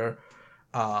situations where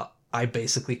I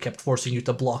basically kept forcing you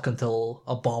to block until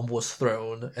a bomb was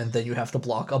thrown, and then you have to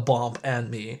block a bomb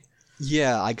and me.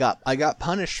 Yeah, I got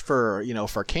punished for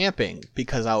camping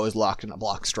because I was locked in a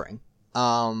block string.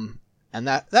 And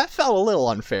that felt a little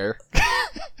unfair.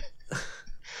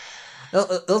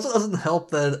 It also doesn't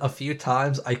help that a few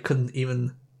times I couldn't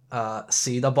even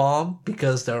see the bomb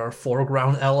because there are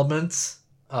foreground elements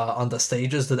on the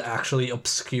stages that actually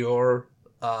obscure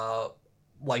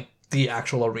like the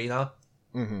actual arena.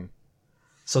 Mm-hmm.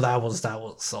 So that was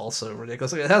also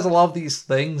ridiculous. It has a lot of these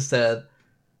things that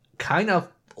kind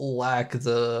of lack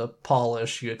the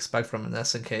polish you expect from an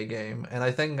SNK game, and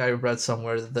I think I read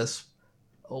somewhere that this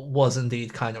was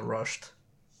indeed kind of rushed.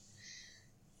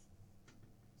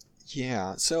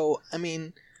 Yeah. So I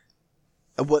mean,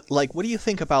 what do you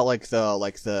think about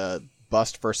the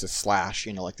bust versus slash?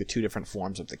 Like the two different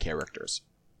forms of the characters.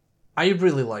 I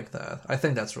really like that. I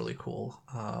think that's really cool.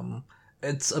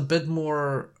 It's a bit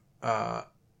more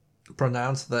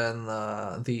pronounced than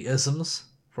the isms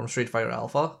from Street Fighter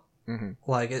Alpha. Mm-hmm.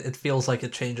 Like it feels like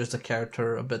it changes the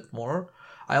character a bit more.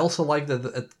 I also like that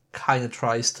it kind of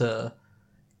tries to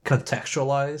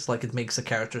contextualize, like it makes the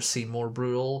character seem more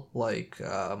brutal. Like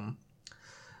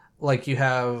you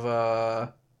have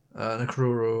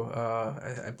Nakruru,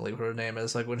 I believe her name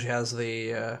is, like when she has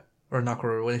the or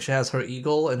Nakruru, when she has her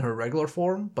eagle in her regular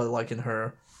form, but like in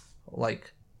her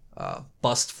like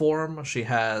bust form, she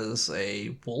has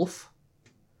a wolf.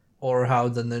 Or how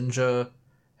the ninja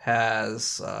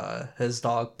has his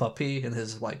dog Puppy in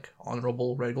his like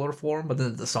honorable regular form, but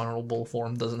then the dishonorable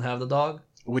form doesn't have the dog.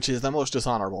 Which is the most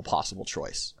dishonorable possible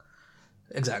choice.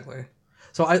 Exactly.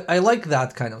 So I like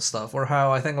that kind of stuff, or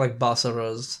how I think like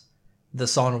Basara's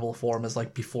dishonorable form is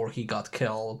like before he got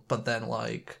killed, but then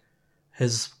like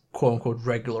his quote unquote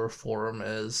regular form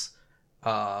is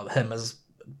him as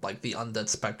like the undead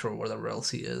spectre or whatever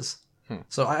else he is.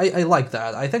 So I like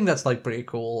that. I think that's like pretty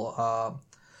cool.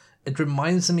 It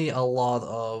reminds me a lot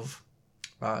of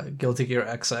Guilty Gear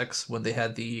XX when they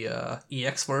had the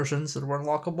EX versions that were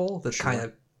unlockable that kind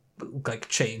of like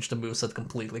changed the moveset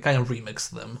completely, kind of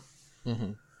remixed them.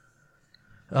 Mm-hmm.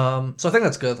 So I think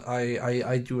that's good.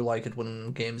 I do like it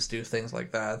when games do things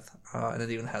like that, and it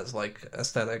even has like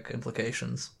aesthetic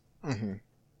implications. Mm-hmm.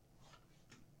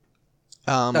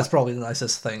 That's probably the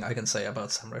nicest thing I can say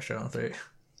about Samurai Shodown 3.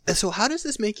 So how does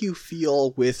this make you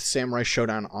feel with Samurai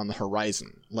Shodown on the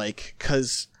horizon? Like,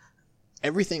 because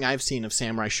everything I've seen of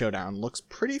Samurai Shodown looks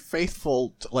pretty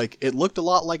faithful. Like, it looked a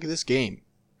lot like this game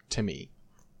to me.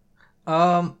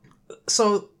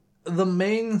 So the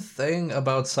main thing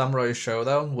about Samurai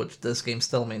Shodown, which this game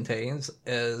still maintains,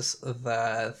 is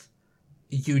that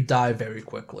you die very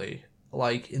quickly.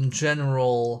 Like, in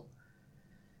general,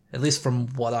 at least from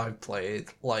what I've played,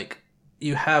 like,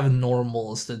 you have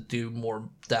normals that do more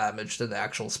damage than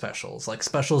actual specials. Like,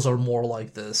 specials are more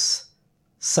like this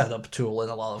setup tool in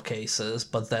a lot of cases,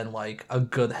 but then, like, a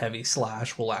good heavy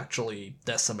slash will actually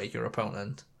decimate your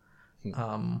opponent.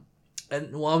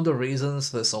 And one of the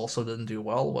reasons this also didn't do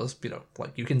well was,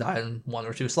 like, you can die in 1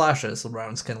 or 2 slashes. The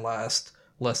rounds can last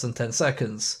less than 10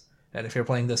 seconds. And if you're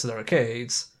playing this in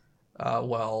arcades,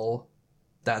 well,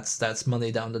 that's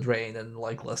money down the drain in,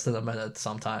 like, less than a minute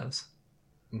sometimes.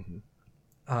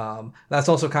 That's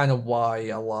also kind of why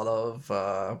at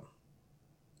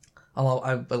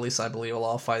least I believe a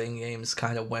lot of fighting games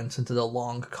kind of went into the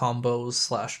long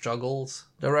combos / juggles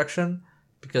direction,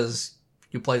 because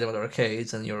you play them at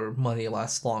arcades and your money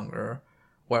lasts longer,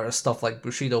 whereas stuff like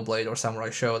Bushido Blade or Samurai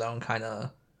Showdown kind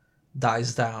of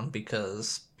dies down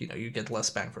because, you get less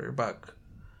bang for your buck.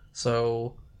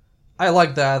 So I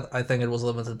like that. I think it was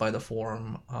limited by the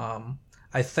form.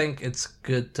 I think it's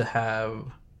good to have...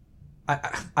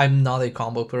 I'm not a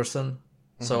combo person,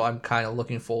 so I'm kind of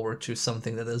looking forward to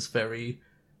something that is very,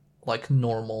 like,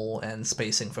 normal and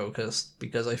spacing focused,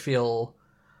 because I feel...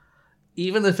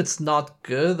 even if it's not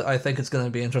good, I think it's going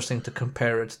to be interesting to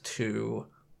compare it to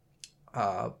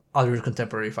other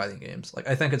contemporary fighting games. Like,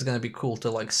 I think it's going to be cool to,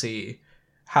 like, see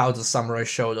how does Samurai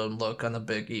Shodown look on a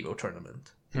big Evo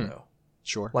tournament.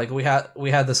 Sure. Like, we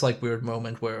had this, like, weird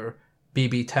moment where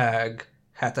BB Tag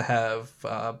had to have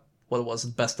what was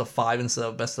it, best of 5 instead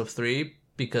of best of 3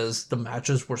 because the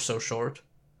matches were so short.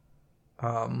 So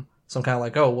I'm kind of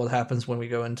like, oh, what happens when we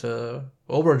go into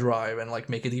Overdrive and, like,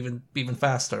 make it even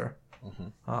faster?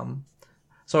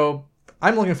 So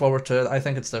I'm looking forward to it. I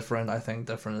think it's different. I think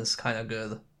different is kind of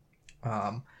good.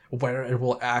 Where it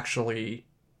will actually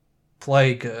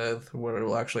play good, where it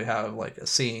will actually have, like, a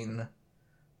scene,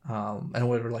 and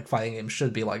whether, like, fighting games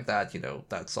should be like that,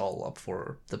 that's all up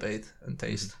for debate and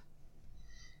taste.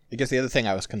 I guess the other thing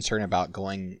I was concerned about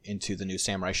going into the new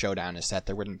Samurai Showdown is that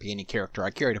there wouldn't be any character I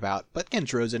cared about, but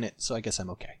Genjiro's in it, so I guess I'm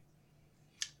okay.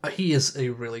 He is a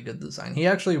really good design. He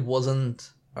actually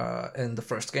wasn't in the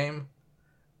first game,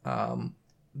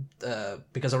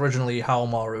 because originally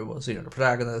Haomaru was, the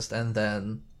protagonist, and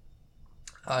then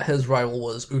his rival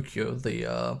was Ukyo,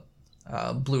 the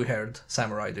blue-haired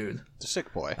samurai dude. The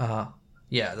sick boy.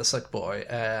 Yeah, the sick boy,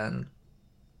 and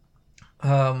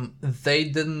they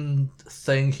didn't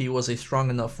think he was a strong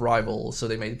enough rival, so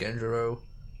they made Genjiro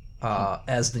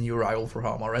as the new rival for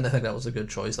Haomaru, and I think that was a good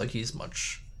choice. Like, he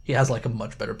has, like, a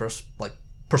much better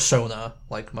persona,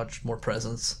 like, much more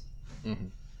presence.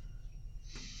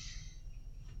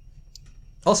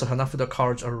 Also, Hanafuda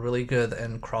cards are really good,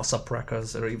 and cross-up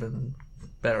records are even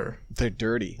better. They're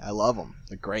dirty. I love them.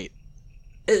 They're great.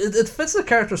 It fits the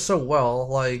character so well.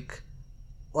 Like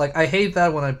I hate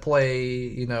that when I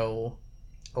play,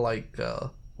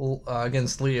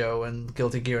 against Leo and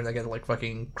Guilty Gear, and I get, like,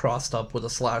 fucking crossed up with a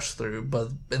slash through.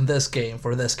 But in this game,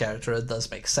 for this character, it does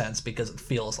make sense because it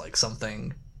feels like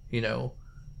something,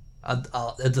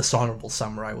 a dishonorable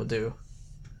samurai would do.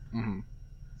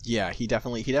 Yeah, he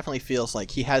definitely feels like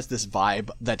he has this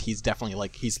vibe that he's definitely,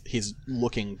 like, he's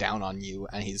looking down on you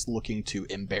and he's looking to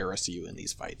embarrass you in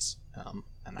these fights.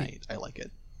 And I like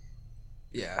it.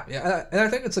 Yeah, and I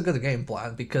think it's a good game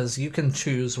plan because you can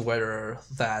choose whether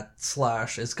that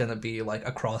slash is gonna be, like,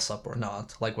 a cross up or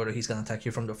not, like whether he's gonna attack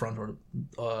you from the front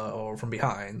or from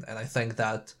behind, and I think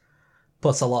that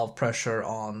puts a lot of pressure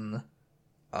on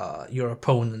your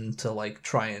opponent to, like,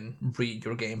 try and read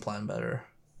your game plan better.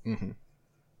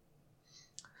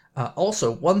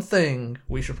 Also, one thing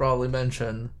we should probably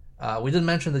mention, we did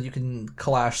mention that you can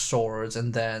clash swords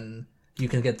and then you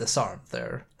can get disarmed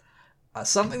there.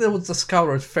 Something that was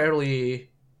discovered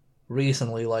fairly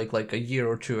recently, like a year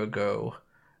or two ago,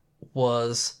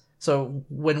 was... So,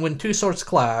 when two swords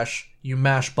clash, you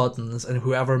mash buttons, and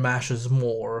whoever mashes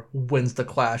more wins the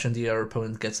clash and the other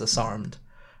opponent gets disarmed.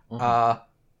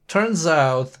 Turns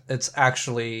out it's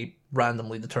actually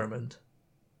randomly determined.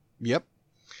 Yep.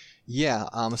 Yeah,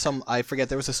 I forget,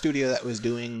 there was a studio that was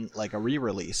doing, like, a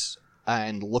re-release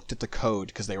and looked at the code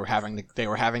because they were having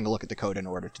to look at the code in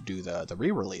order to do the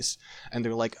re-release, and they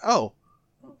were like, oh,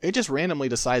 it just randomly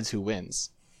decides who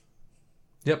wins.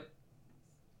 Yep.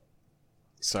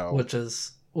 So which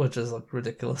is like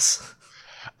ridiculous.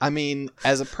 I mean,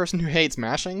 as a person who hates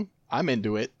mashing, I'm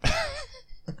into it.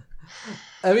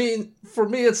 I mean, for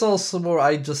me, it's also more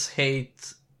I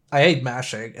hate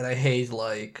mashing, and I hate,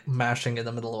 like, mashing in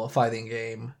the middle of a fighting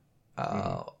game.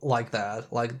 Like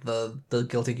that, like the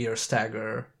Guilty Gear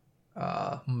stagger,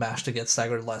 mash to get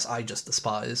staggered less, I just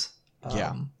despise.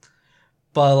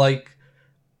 But, like,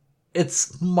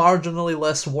 it's marginally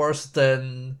less worse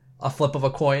than a flip of a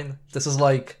coin. This is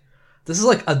like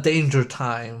a danger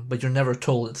time, but you're never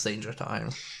told it's danger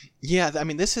time. Yeah, I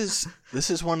mean, this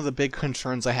is one of the big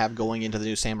concerns I have going into the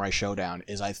new Samurai Showdown,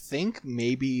 is I think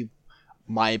maybe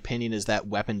my opinion is that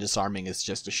weapon disarming is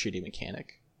just a shitty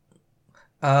mechanic.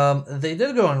 They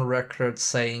did go on record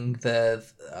saying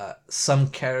that some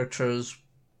characters,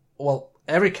 well,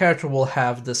 every character will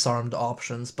have disarmed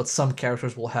options, but some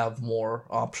characters will have more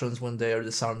options when they are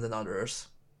disarmed than others.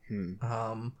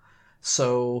 Hmm.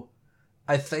 So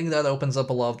I think that opens up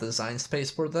a lot of design space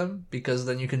for them, because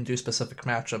then you can do specific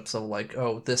matchups of like,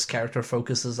 oh, this character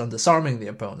focuses on disarming the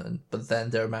opponent, but then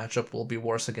their matchup will be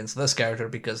worse against this character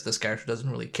because this character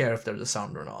doesn't really care if they're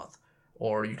disarmed or not.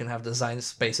 Or you can have design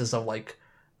spaces of like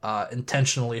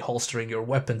intentionally holstering your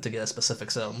weapon to get a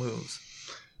specific set of moves.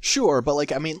 Sure, but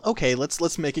like, I mean, okay,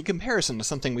 let's make a comparison to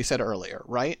something we said earlier,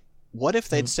 right? What if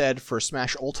they'd said for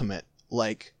Smash Ultimate,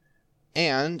 like,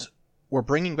 and we're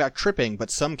bringing back tripping, but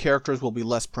some characters will be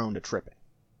less prone to tripping,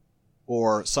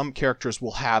 or some characters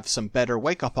will have some better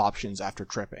wake-up options after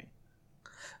tripping.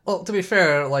 Well, to be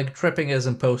fair, like tripping is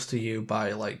imposed to you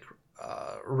by like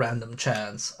random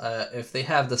chance. If they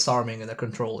have disarming in a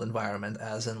controlled environment,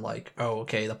 as in like, oh,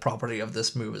 okay, the property of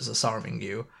this move is disarming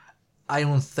you, I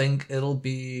don't think it'll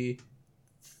be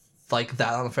like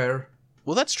that unfair.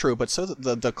 Well, that's true, but so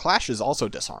the clashes also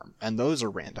disarm, and those are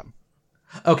random.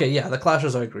 Okay, yeah, the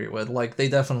clashes I agree with. Like, they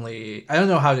definitely... I don't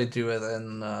know how they do it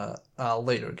in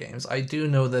later games. I do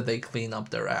know that they clean up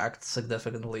their act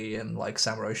significantly in, like,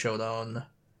 Samurai Shodown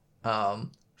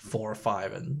 4,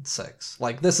 5, and 6.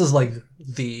 Like, this is, like,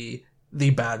 the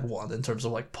bad one in terms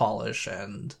of, like, polish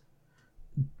and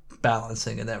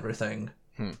balancing and everything.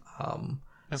 Okay.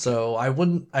 So I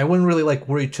wouldn't really, like,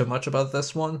 worry too much about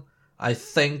this one. I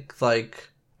think, like...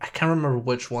 I can't remember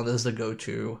which one is the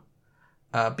go-to.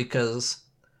 Because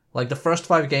like the first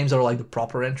 5 games are like the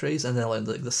proper entries, and then like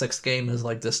the 6th game is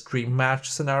like this dream match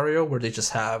scenario where they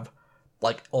just have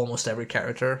like almost every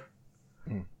character.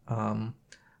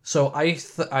 So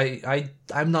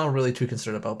I'm not really too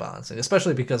concerned about balancing,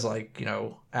 especially because like, you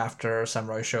know, after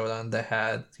Samurai Shodown they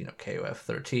had, you know, KOF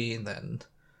 13 and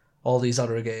all these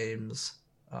other games.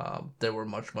 They were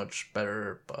much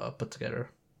better put together.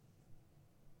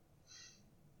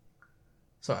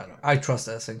 So I trust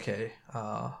SNK.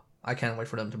 I can't wait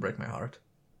for them to break my heart.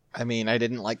 I mean, I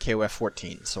didn't like KOF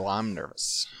 14, so I'm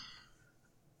nervous.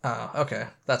 Okay,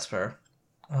 that's fair.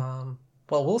 Well,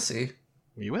 we'll see.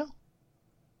 We will.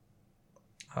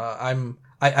 I'm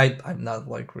not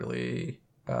like really.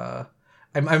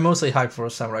 I'm mostly hyped for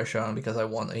Samurai Shodown because I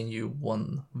want a new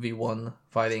 1v1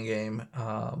 fighting game.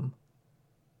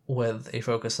 With a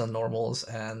focus on normals,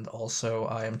 and also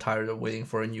I am tired of waiting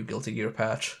for a new Guilty Gear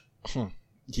patch.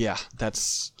 Yeah,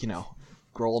 that's, you know,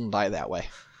 grow old and die that way.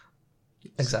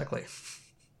 Exactly.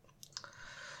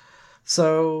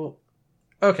 So,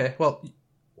 okay, well,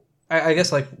 I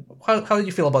guess, like, how did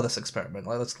you feel about this experiment?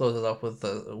 Like, let's close it up with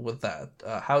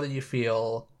that. How did you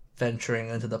feel venturing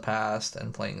into the past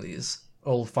and playing these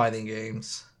old fighting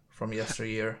games from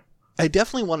yesteryear? I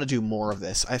definitely want to do more of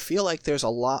this. I feel like there's a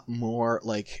lot more,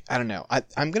 like, I don't know.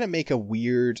 I'm going to make a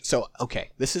weird... So, okay,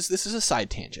 this is a side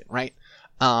tangent, right?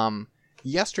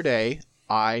 Yesterday,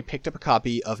 I picked up a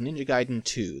copy of Ninja Gaiden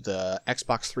 2, the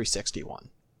Xbox 360 one.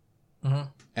 Mm-hmm.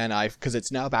 And because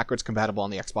it's now backwards compatible on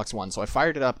the Xbox One, so I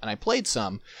fired it up and I played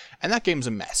some, and that game's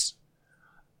a mess.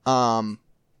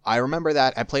 I remember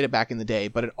that. I played it back in the day,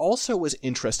 but it also was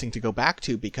interesting to go back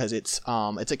to because it's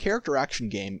a character action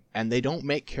game, and they don't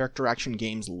make character action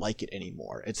games like it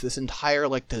anymore. It's this entire,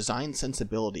 like, design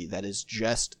sensibility that is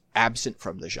just absent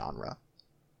from the genre.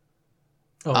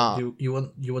 Oh, you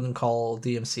wouldn't call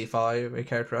DMC5 a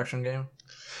character action game?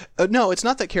 No, it's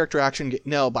not that character action.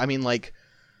 No, but I mean, like,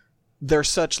 they're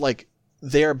such, like,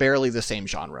 they're barely the same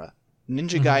genre.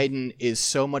 Ninja Gaiden is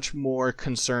so much more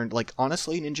concerned. Like,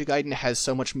 honestly, Ninja Gaiden has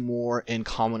so much more in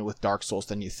common with Dark Souls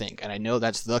than you think. And I know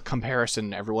that's the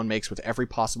comparison everyone makes with every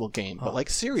possible game, but, like,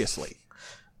 seriously.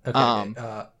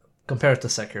 Okay, compare it to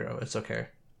Sekiro, it's okay.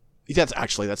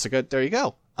 That's a good, there you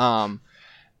go.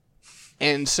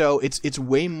 And so it's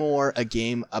way more a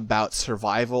game about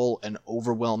survival and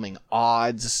overwhelming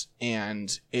odds,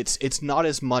 and it's not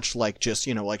as much like just,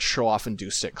 you know, like show off and do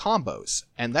sick combos.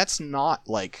 And that's not,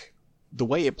 like, the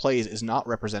way it plays is not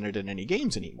represented in any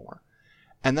games anymore.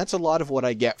 And that's a lot of what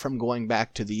I get from going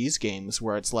back to these games,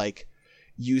 where it's like,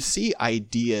 you see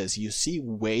ideas, you see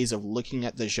ways of looking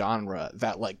at the genre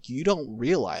that, like, you don't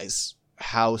realize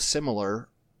how similar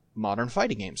modern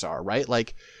fighting games are, right?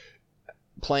 Like,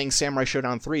 playing Samurai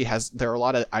Shodown 3 there are a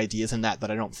lot of ideas in that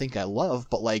I don't think I love,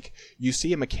 but, like, you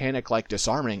see a mechanic like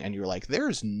disarming and you're like,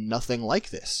 there's nothing like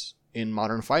this in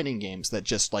modern fighting games that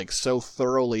just, like, so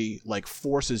thoroughly, like,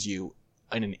 forces you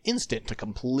in an instant to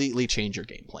completely change your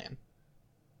game plan.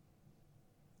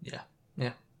 Yeah.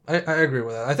 I agree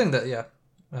with that. I think that, yeah.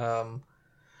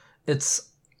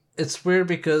 It's weird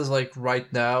because, like,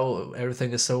 right now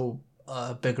everything is so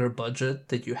a bigger budget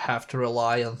that you have to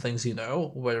rely on things you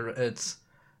know, whether it's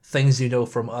things you know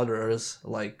from others,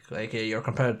 like aka your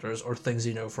competitors, or things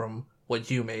you know from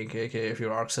what you make, aka if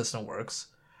your Arc System works.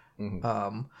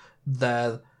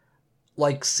 That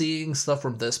like seeing stuff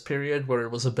from this period where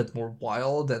it was a bit more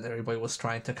wild and everybody was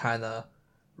trying to kind of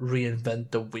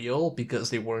reinvent the wheel because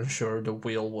they weren't sure the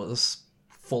wheel was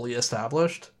fully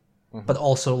established, but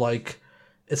also like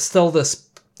it's still this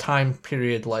time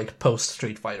period like post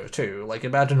Street Fighter 2. Like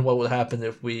imagine what would happen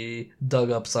if we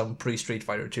dug up some pre Street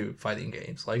Fighter 2 fighting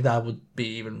games. Like that would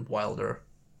be even wilder.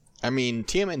 I mean,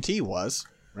 TMNT was,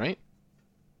 right?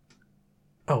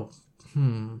 Oh,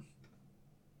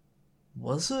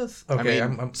 was it? Okay, I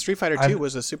mean, Street Fighter 2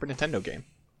 was a Super Nintendo game.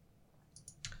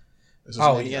 This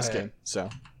was an NES game, so...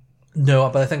 No,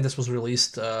 but I think this was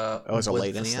released it was a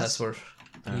late NES?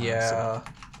 Yeah.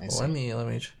 Let me...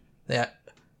 Yeah.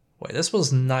 Wait, this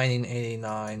was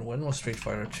 1989. When was Street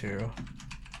Fighter 2?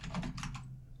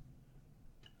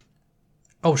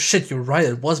 Oh shit, you're right,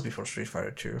 it was before Street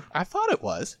Fighter 2. I thought it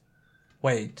was.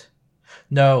 Wait.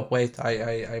 No, wait,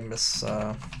 I miss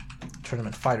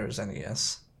Tournament Fighters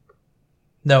NES.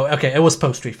 No, okay, it was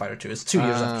post Street Fighter 2. It's 2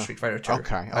 years after Street Fighter 2.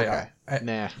 Okay.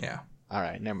 Nah. Yeah.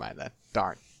 Alright, never mind that.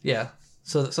 Darn. Yeah.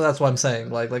 So that's what I'm saying.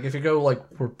 Like if you go like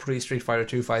for pre Street Fighter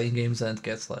 2 fighting games, then it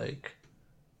gets like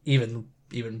even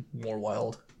more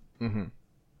wild. Well,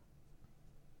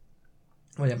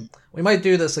 yeah, we might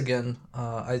do this again.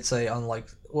 I'd say on like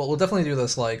we'll definitely do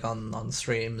this like on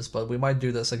streams, but we might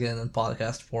do this again in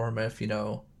podcast form if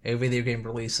a video game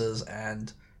releases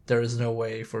and there is no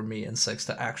way for me and Six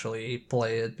to actually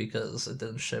play it because it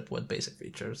didn't ship with basic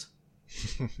features.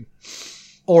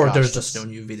 Or there's just no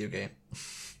new video game.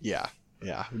 Yeah.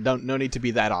 No need to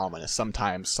be that ominous.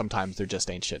 Sometimes there just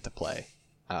ain't shit to play.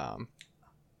 I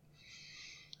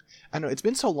know it's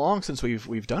been so long since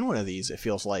we've done one of these. It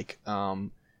feels like.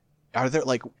 Are there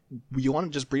like you want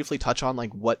to just briefly touch on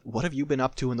like what have you been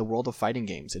up to in the world of fighting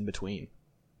games in between?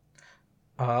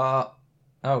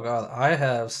 Oh god, I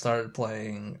have started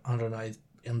playing Under Night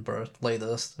In-Birth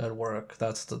latest at work.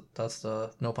 That's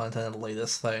the no pun intended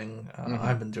latest thing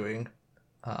I've been doing.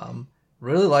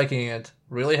 Really liking it.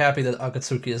 Really happy that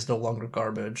Akatsuki is no longer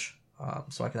garbage.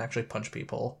 So I can actually punch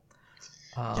people.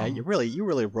 Yeah, you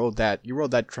really rode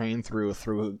that train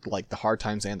through like the hard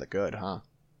times and the good, huh?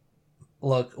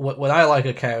 Look, when I like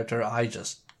a character, I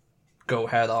just go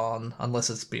head on, unless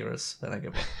it's Beerus, then I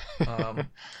give up.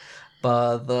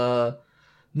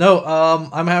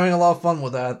 I'm having a lot of fun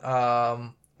with that.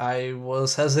 I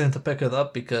was hesitant to pick it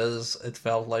up because it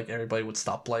felt like everybody would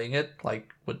stop playing it,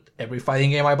 like with every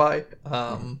fighting game I buy.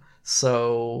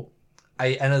 So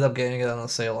I ended up getting it on a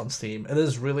sale on Steam. It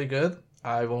is really good.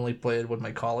 I've only played it with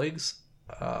my colleagues.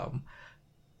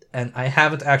 And I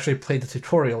haven't actually played the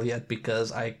tutorial yet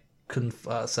because I couldn't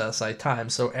set aside time.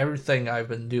 So everything I've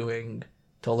been doing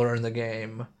to learn the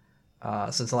game,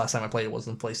 since the last time I played it was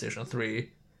on PlayStation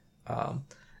 3,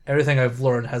 everything I've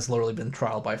learned has literally been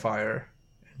trial by fire.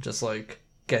 Just like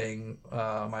getting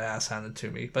my ass handed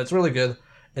to me. But it's really good.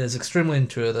 It is extremely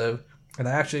intuitive. And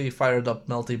I actually fired up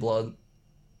Melty Blood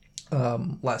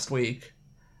last week.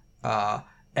 And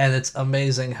it's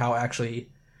amazing how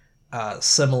actually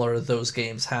similar those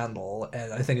games handle.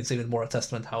 And I think it's even more a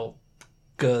testament how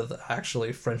good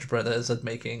actually French Bread is at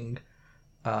making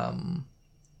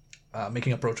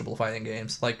approachable fighting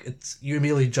games. Like you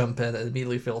immediately jump in, it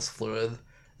immediately feels fluid.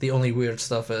 The only weird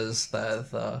stuff is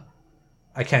that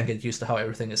I can't get used to how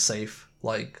everything is safe.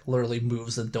 Like, literally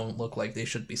moves that don't look like they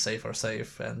should be safe are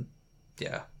safe, and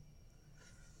yeah.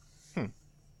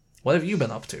 What have you been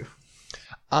up to?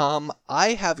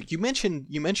 I have. You mentioned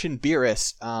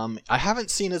Beerus. I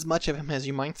haven't seen as much of him as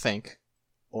you might think,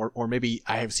 or maybe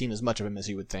I have seen as much of him as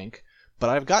you would think.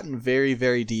 But I've gotten very,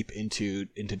 very deep into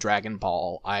Dragon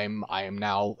Ball. I am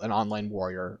now an online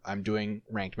warrior. I'm doing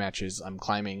ranked matches. I'm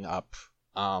climbing up.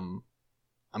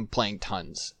 I'm playing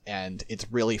tons, and it's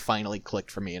really finally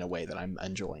clicked for me in a way that I'm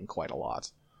enjoying quite a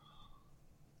lot.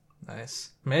 Nice.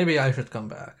 Maybe I should come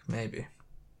back. Maybe.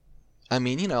 I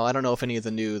mean, I don't know if any of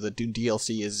the new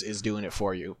DLC is doing it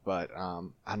for you, but I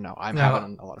don't know. I'm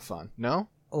having a lot of fun. No?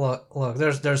 Look.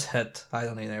 There's Hit. I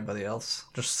don't need anybody else.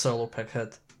 Just solo pick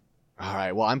Hit. All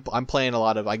right. Well, I'm playing a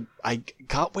lot of. I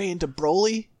got way into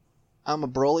Broly. I'm a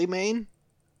Broly main.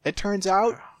 It turns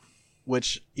out,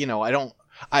 which I don't.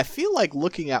 I feel like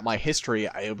looking at my history,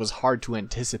 it was hard to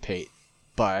anticipate,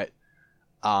 but,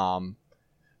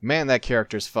 man, that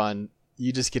character's fun.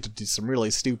 You just get to do some really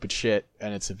stupid shit,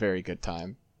 and it's a very good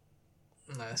time.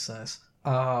 Nice.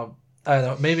 I don't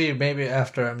know. Maybe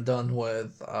after I'm done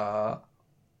with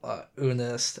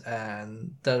Unist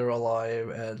and Dead or Alive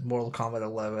and Mortal Kombat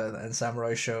 11 and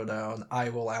Samurai Showdown, I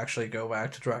will actually go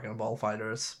back to Dragon Ball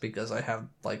Fighters because I have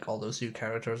like all those new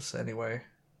characters anyway.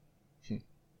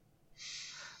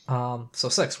 So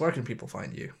Six, where can people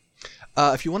find you?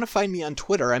 If you want to find me on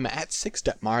Twitter, I'm at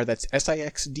Sixdetmar. That's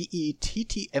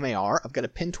Sixdettmar. I've got a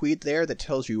pinned tweet there that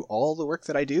tells you all the work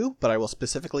that I do, but I will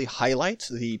specifically highlight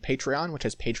the Patreon, which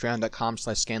is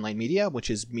patreon.com/scanlinemedia, which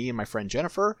is me and my friend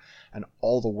Jennifer, and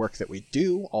all the work that we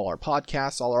do, all our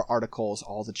podcasts, all our articles,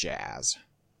 all the jazz.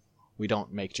 We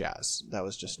don't make jazz. That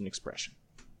was just an expression.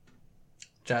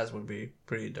 Jazz would be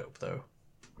pretty dope, though.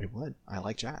 It would. I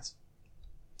like jazz.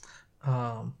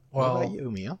 Well, what about you,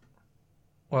 Mia?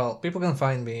 Well, people can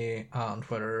find me on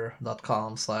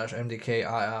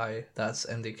twitter.com/mdkii. That's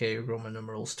MDK Roman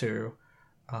numerals 2.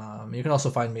 You can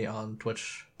also find me on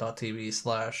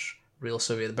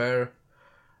twitch.tv/RealSovietBear.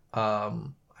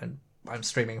 I'm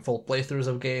streaming full playthroughs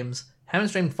of games. Haven't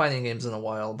streamed fighting games in a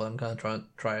while, but I'm going to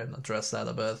try and address that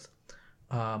a bit.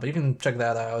 But you can check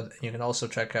that out. And you can also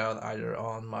check out either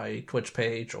on my Twitch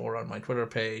page or on my Twitter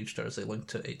page. There's a link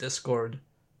to a Discord.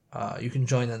 You can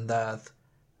join in that.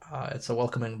 It's a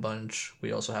welcoming bunch.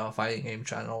 We also have a fighting game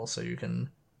channel, so you can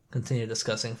continue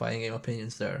discussing fighting game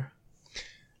opinions there.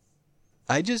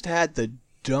 I just had the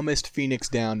dumbest Phoenix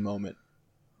Down moment.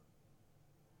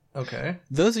 Okay.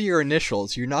 Those are your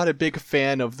initials. You're not a big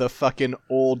fan of the fucking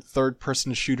old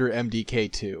third-person shooter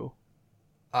MDK2.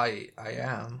 I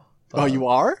am. Oh, you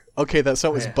are? Okay,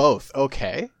 so it was both.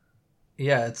 Okay.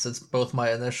 Yeah, it's both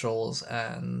my initials,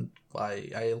 and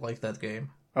I like that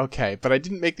game. Okay, but I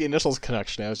didn't make the initials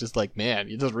connection. I was just like, man,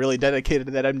 you just really dedicated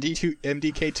to that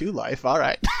MDK2 life. All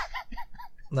right.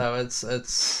 No, it's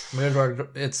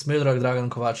Miodrag Dragon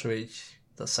Kovacevic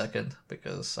II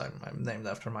because I'm named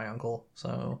after my uncle.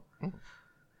 So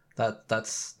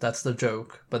that's the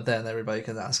joke. But then everybody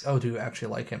can ask, "Oh, do you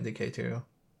actually like MDK2?"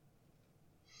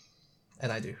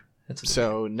 And I do.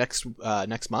 So next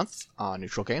month on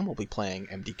Neutral Game, we'll be playing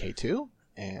MDK2,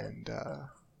 and.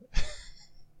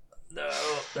 No,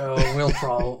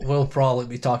 we'll probably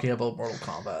be talking about Mortal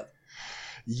Kombat.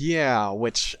 Yeah,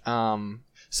 which so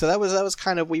that was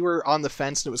kind of, we were on the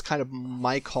fence, and it was kind of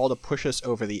my call to push us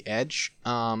over the edge.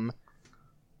 Mortal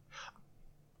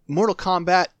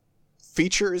Kombat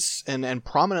features and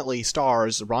prominently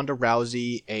stars Ronda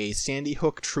Rousey, a Sandy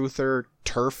Hook truther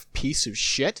turf piece of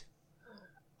shit.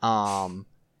 And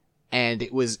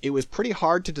it was pretty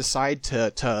hard to decide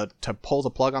to pull the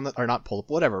plug on the, or not pull,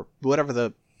 whatever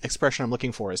the expression I'm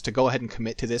looking for is, to go ahead and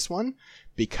commit to this one,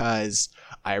 because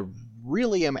I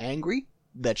really am angry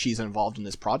that she's involved in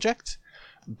this project.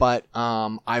 But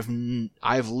I've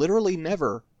literally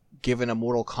never given a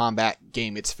Mortal Kombat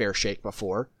game its fair shake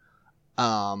before.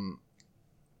 In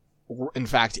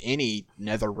fact, any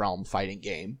NetherRealm fighting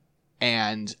game.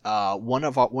 And one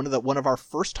of our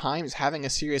first times having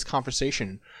a serious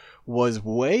conversation was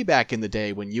way back in the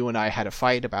day when you and I had a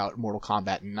fight about Mortal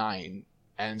Kombat 9.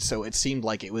 And so it seemed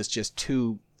like it was just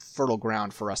too fertile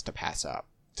ground for us to pass up,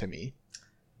 to me.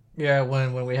 Yeah,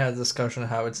 when we had a discussion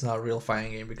how it's not a real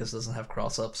fighting game because it doesn't have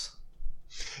cross-ups.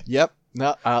 Yep.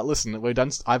 No, listen,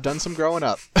 I've done some growing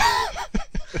up.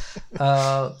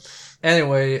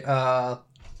 Anyway,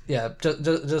 yeah,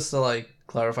 just to like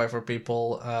clarify for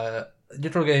people,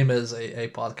 Neutral Game is a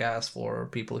podcast for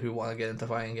people who want to get into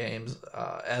fighting games.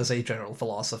 As a general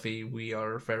philosophy, we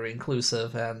are very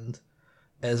inclusive, and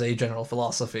as a general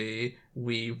philosophy,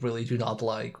 we really do not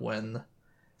like when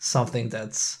something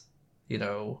that's,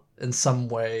 in some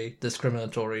way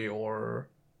discriminatory or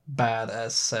bad,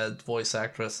 as said voice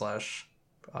actress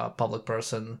 / public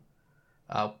person,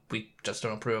 we just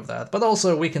don't approve of that. But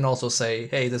also, we can also say,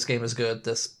 hey, this game is good,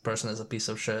 this person is a piece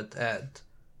of shit, and,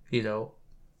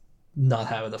 not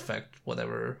have it affect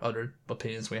whatever other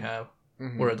opinions we have.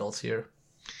 Mm-hmm. We're adults here.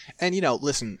 And,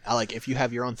 listen, if you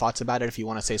have your own thoughts about it, if you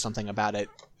want to say something about it,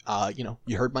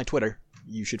 you heard my Twitter.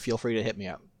 You should feel free to hit me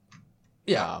up.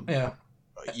 Yeah, yeah.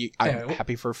 I'm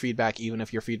happy for feedback, even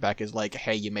if your feedback is like,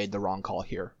 hey, you made the wrong call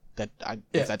here.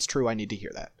 If that's true, I need to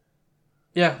hear that.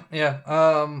 Yeah.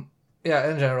 In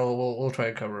general, we'll try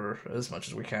to cover as much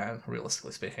as we can,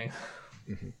 realistically speaking.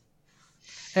 Mm-hmm.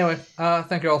 Anyway,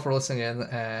 thank you all for listening in,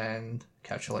 and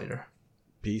catch you later.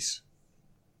 Peace.